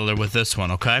Matt Taylor with this one,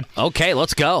 okay? Okay,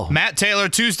 let's go. Matt Taylor,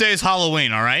 Tuesday's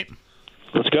Halloween, all right?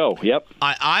 Let's go. Yep.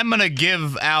 I'm going to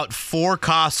give out 4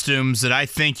 costumes that I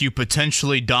think you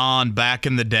potentially donned back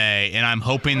in the day, and I'm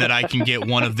hoping that I can get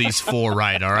one of these 4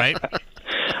 right, all right?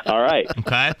 All right.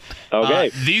 Okay? Okay.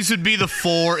 These would be the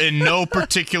 4 in no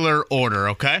particular order,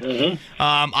 okay? Mm-hmm.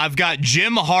 I've got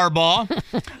Jim Harbaugh.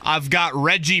 I've got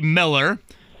Reggie Miller.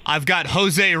 I've got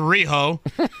Jose Rijo.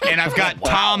 And I've got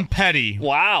Tom Petty.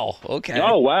 Wow. Okay.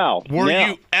 Oh, wow. Were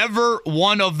you ever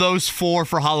one of those 4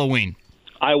 for Halloween?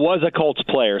 I was a Colts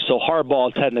player, so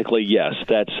Harbaugh technically, yes,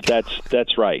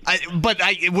 that's right. But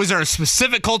was there a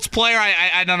specific Colts player?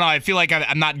 I don't know. I feel like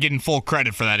I'm not getting full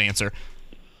credit for that answer.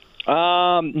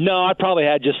 No, I probably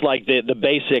had just like the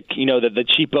basic, the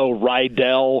cheapo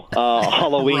Rydell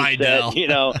Halloween set,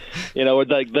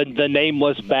 like the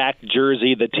nameless back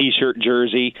jersey, the T-shirt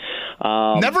jersey.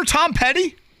 Never Tom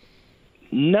Petty?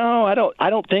 No, I don't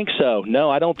think so.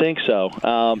 Because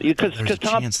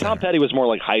Tom Petty was more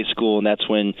like high school, and it's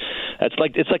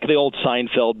like the old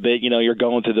Seinfeld bit. You're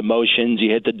going through the motions.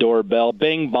 You hit the doorbell,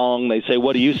 bing bong. They say,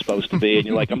 "What are you supposed to be?" And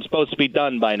you're like, "I'm supposed to be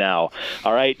done by now."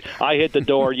 All right, I hit the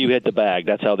door, you hit the bag.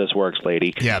 That's how this works,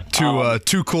 lady. Yeah,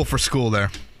 too cool for school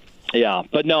there. Yeah,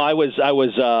 but no, I was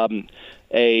a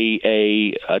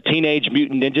Teenage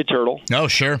Mutant Ninja Turtle. Oh,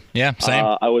 sure, yeah,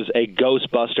 same. I was a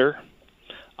Ghostbuster.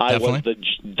 I was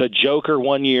the Joker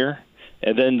one year,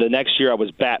 and then the next year I was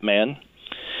Batman.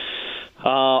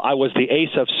 I was the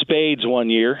Ace of Spades one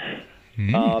year.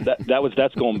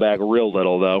 That's going back real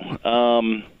little though.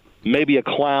 maybe a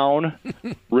clown,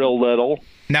 real little.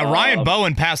 Now, Ryan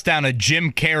Bowen passed down a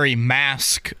Jim Carrey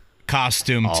mask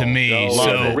costume to me.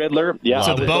 So Riddler. Yeah.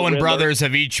 So the Bowen brothers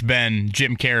have each been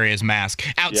Jim Carrey as mask.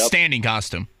 Outstanding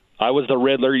costume. I was the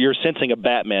Riddler. You're sensing a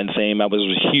Batman theme. I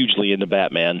was hugely into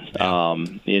Batman,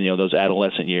 those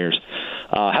adolescent years.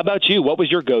 How about you? What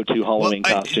was your go-to Halloween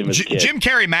costume as a kid? Jim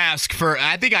Carrey mask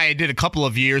I think I did a couple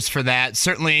of years for that.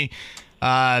 Certainly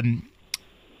a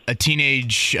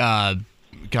teenage,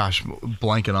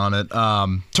 blanking on it,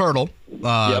 turtle.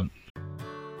 Yep.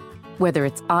 Whether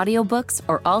it's audiobooks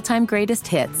or all-time greatest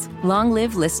hits, long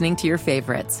live listening to your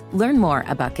favorites. Learn more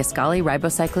about Kisqali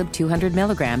Ribociclib 200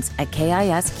 milligrams at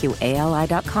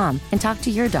KISQALI.com and talk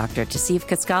to your doctor to see if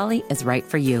Kisqali is right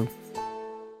for you.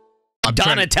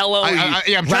 Donatello, I'm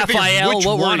trying to Raphael, which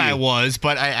what one were you? I was,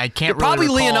 but I can't You're probably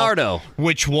really recall Leonardo.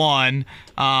 which one.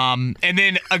 And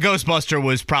then a Ghostbuster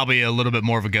was probably a little bit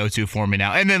more of a go-to for me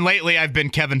now. And then lately I've been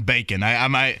Kevin Bacon.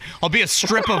 I'll be a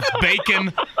strip of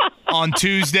bacon on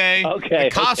Tuesday. Okay.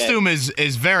 The costume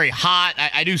is very hot.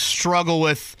 I do struggle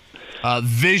with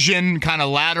vision kind of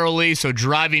laterally, so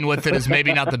driving with it is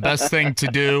maybe not the best thing to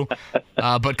do.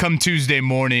 But come Tuesday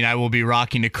morning, I will be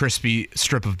rocking a crispy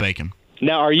strip of bacon.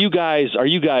 Now, are you guys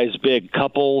big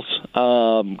couples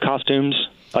costumes?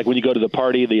 Like when you go to the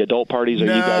party, the adult parties, are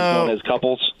you guys known as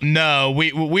couples? No,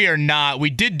 we are not. We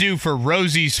did do for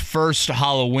Rosie's first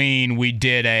Halloween, we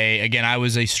did I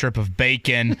was a strip of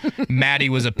bacon, Maddie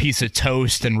was a piece of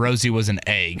toast, and Rosie was an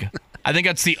egg. I think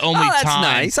that's the only that's time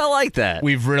nice. I like that.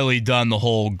 we've really done the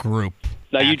whole group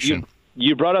Now, action.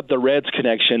 you brought up the Reds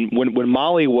connection. When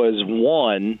Molly was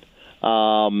 1,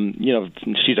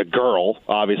 she's a girl.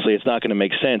 Obviously, it's not going to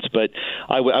make sense. But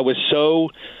I was so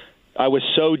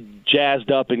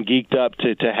jazzed up and geeked up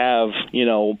to have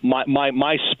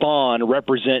my spawn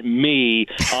represent me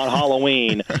on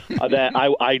Halloween that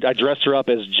I dressed her up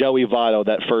as Joey Votto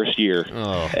that first year.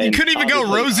 Oh. You couldn't even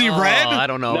go Rosie Red? I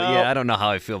don't know. No. Yeah, I don't know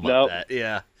how I feel about that.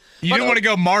 Yeah. You didn't want to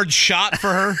go Marge Shot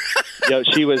for her?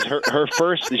 She was her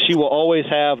first. She will always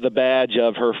have the badge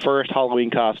of her first Halloween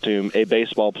costume, a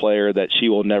baseball player that she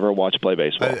will never watch play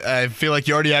baseball. I feel like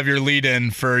you already have your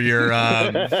lead-in for your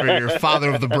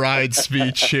Father of the Bride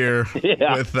speech here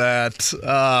with that.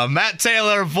 Matt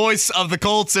Taylor, voice of the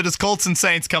Colts. It is Colts and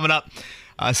Saints coming up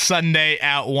Sunday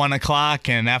at 1 o'clock.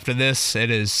 And after this,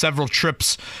 it is several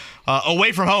trips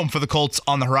away from home for the Colts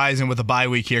on the horizon with a bye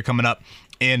week here coming up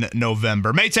in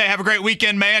November. Mate, have a great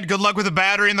weekend, man. Good luck with the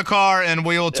battery in the car, and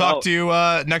we will talk to you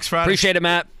next Friday. Appreciate it,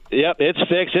 Matt. Yep, it's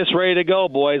fixed. It's ready to go,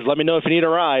 boys. Let me know if you need a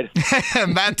ride.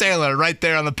 Matt Taylor right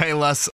there on the Payless